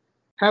to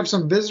have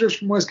some visitors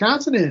from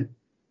Wisconsin in.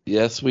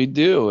 Yes, we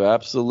do.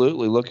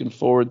 Absolutely. Looking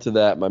forward to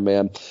that, my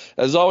man.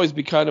 As always,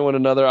 be kind to one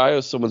another. I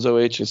owe someone's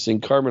OH and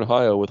sing Carmen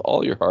Ohio with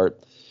all your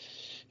heart.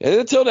 And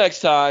until next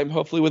time,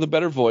 hopefully with a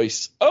better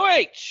voice,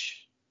 OH!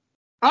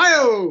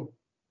 Io!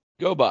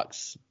 Go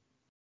Bucks.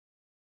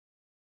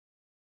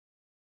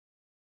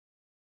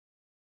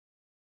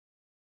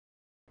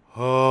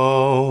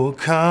 Oh,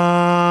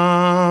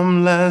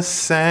 come, let's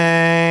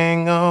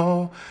sing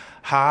Ohio's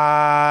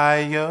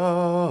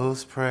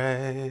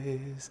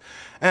praise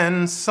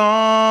and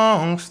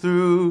songs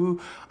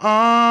through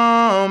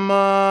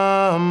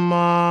alma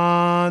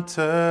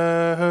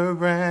mater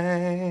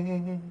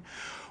reign,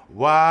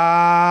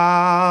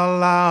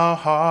 while our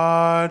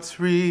hearts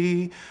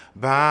rebounding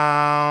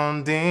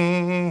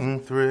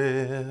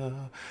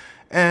thrill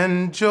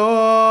and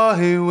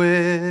joy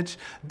which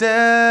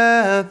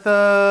death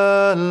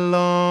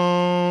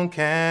alone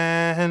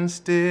can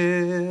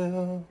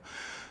still.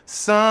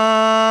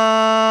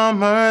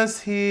 Summer's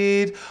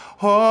heat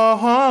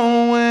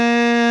or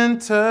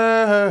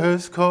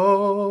winter's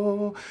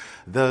cold,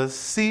 the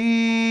seasons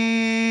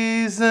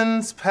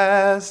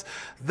pass,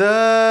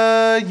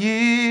 the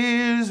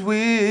years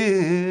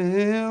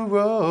will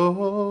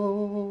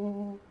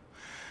roll.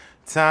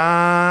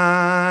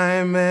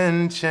 Time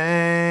and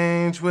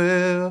change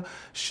will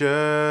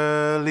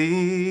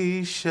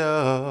surely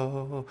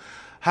show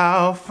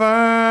how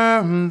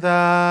firm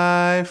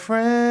thy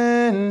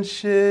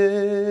friendship,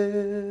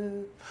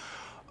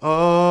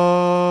 Ohio.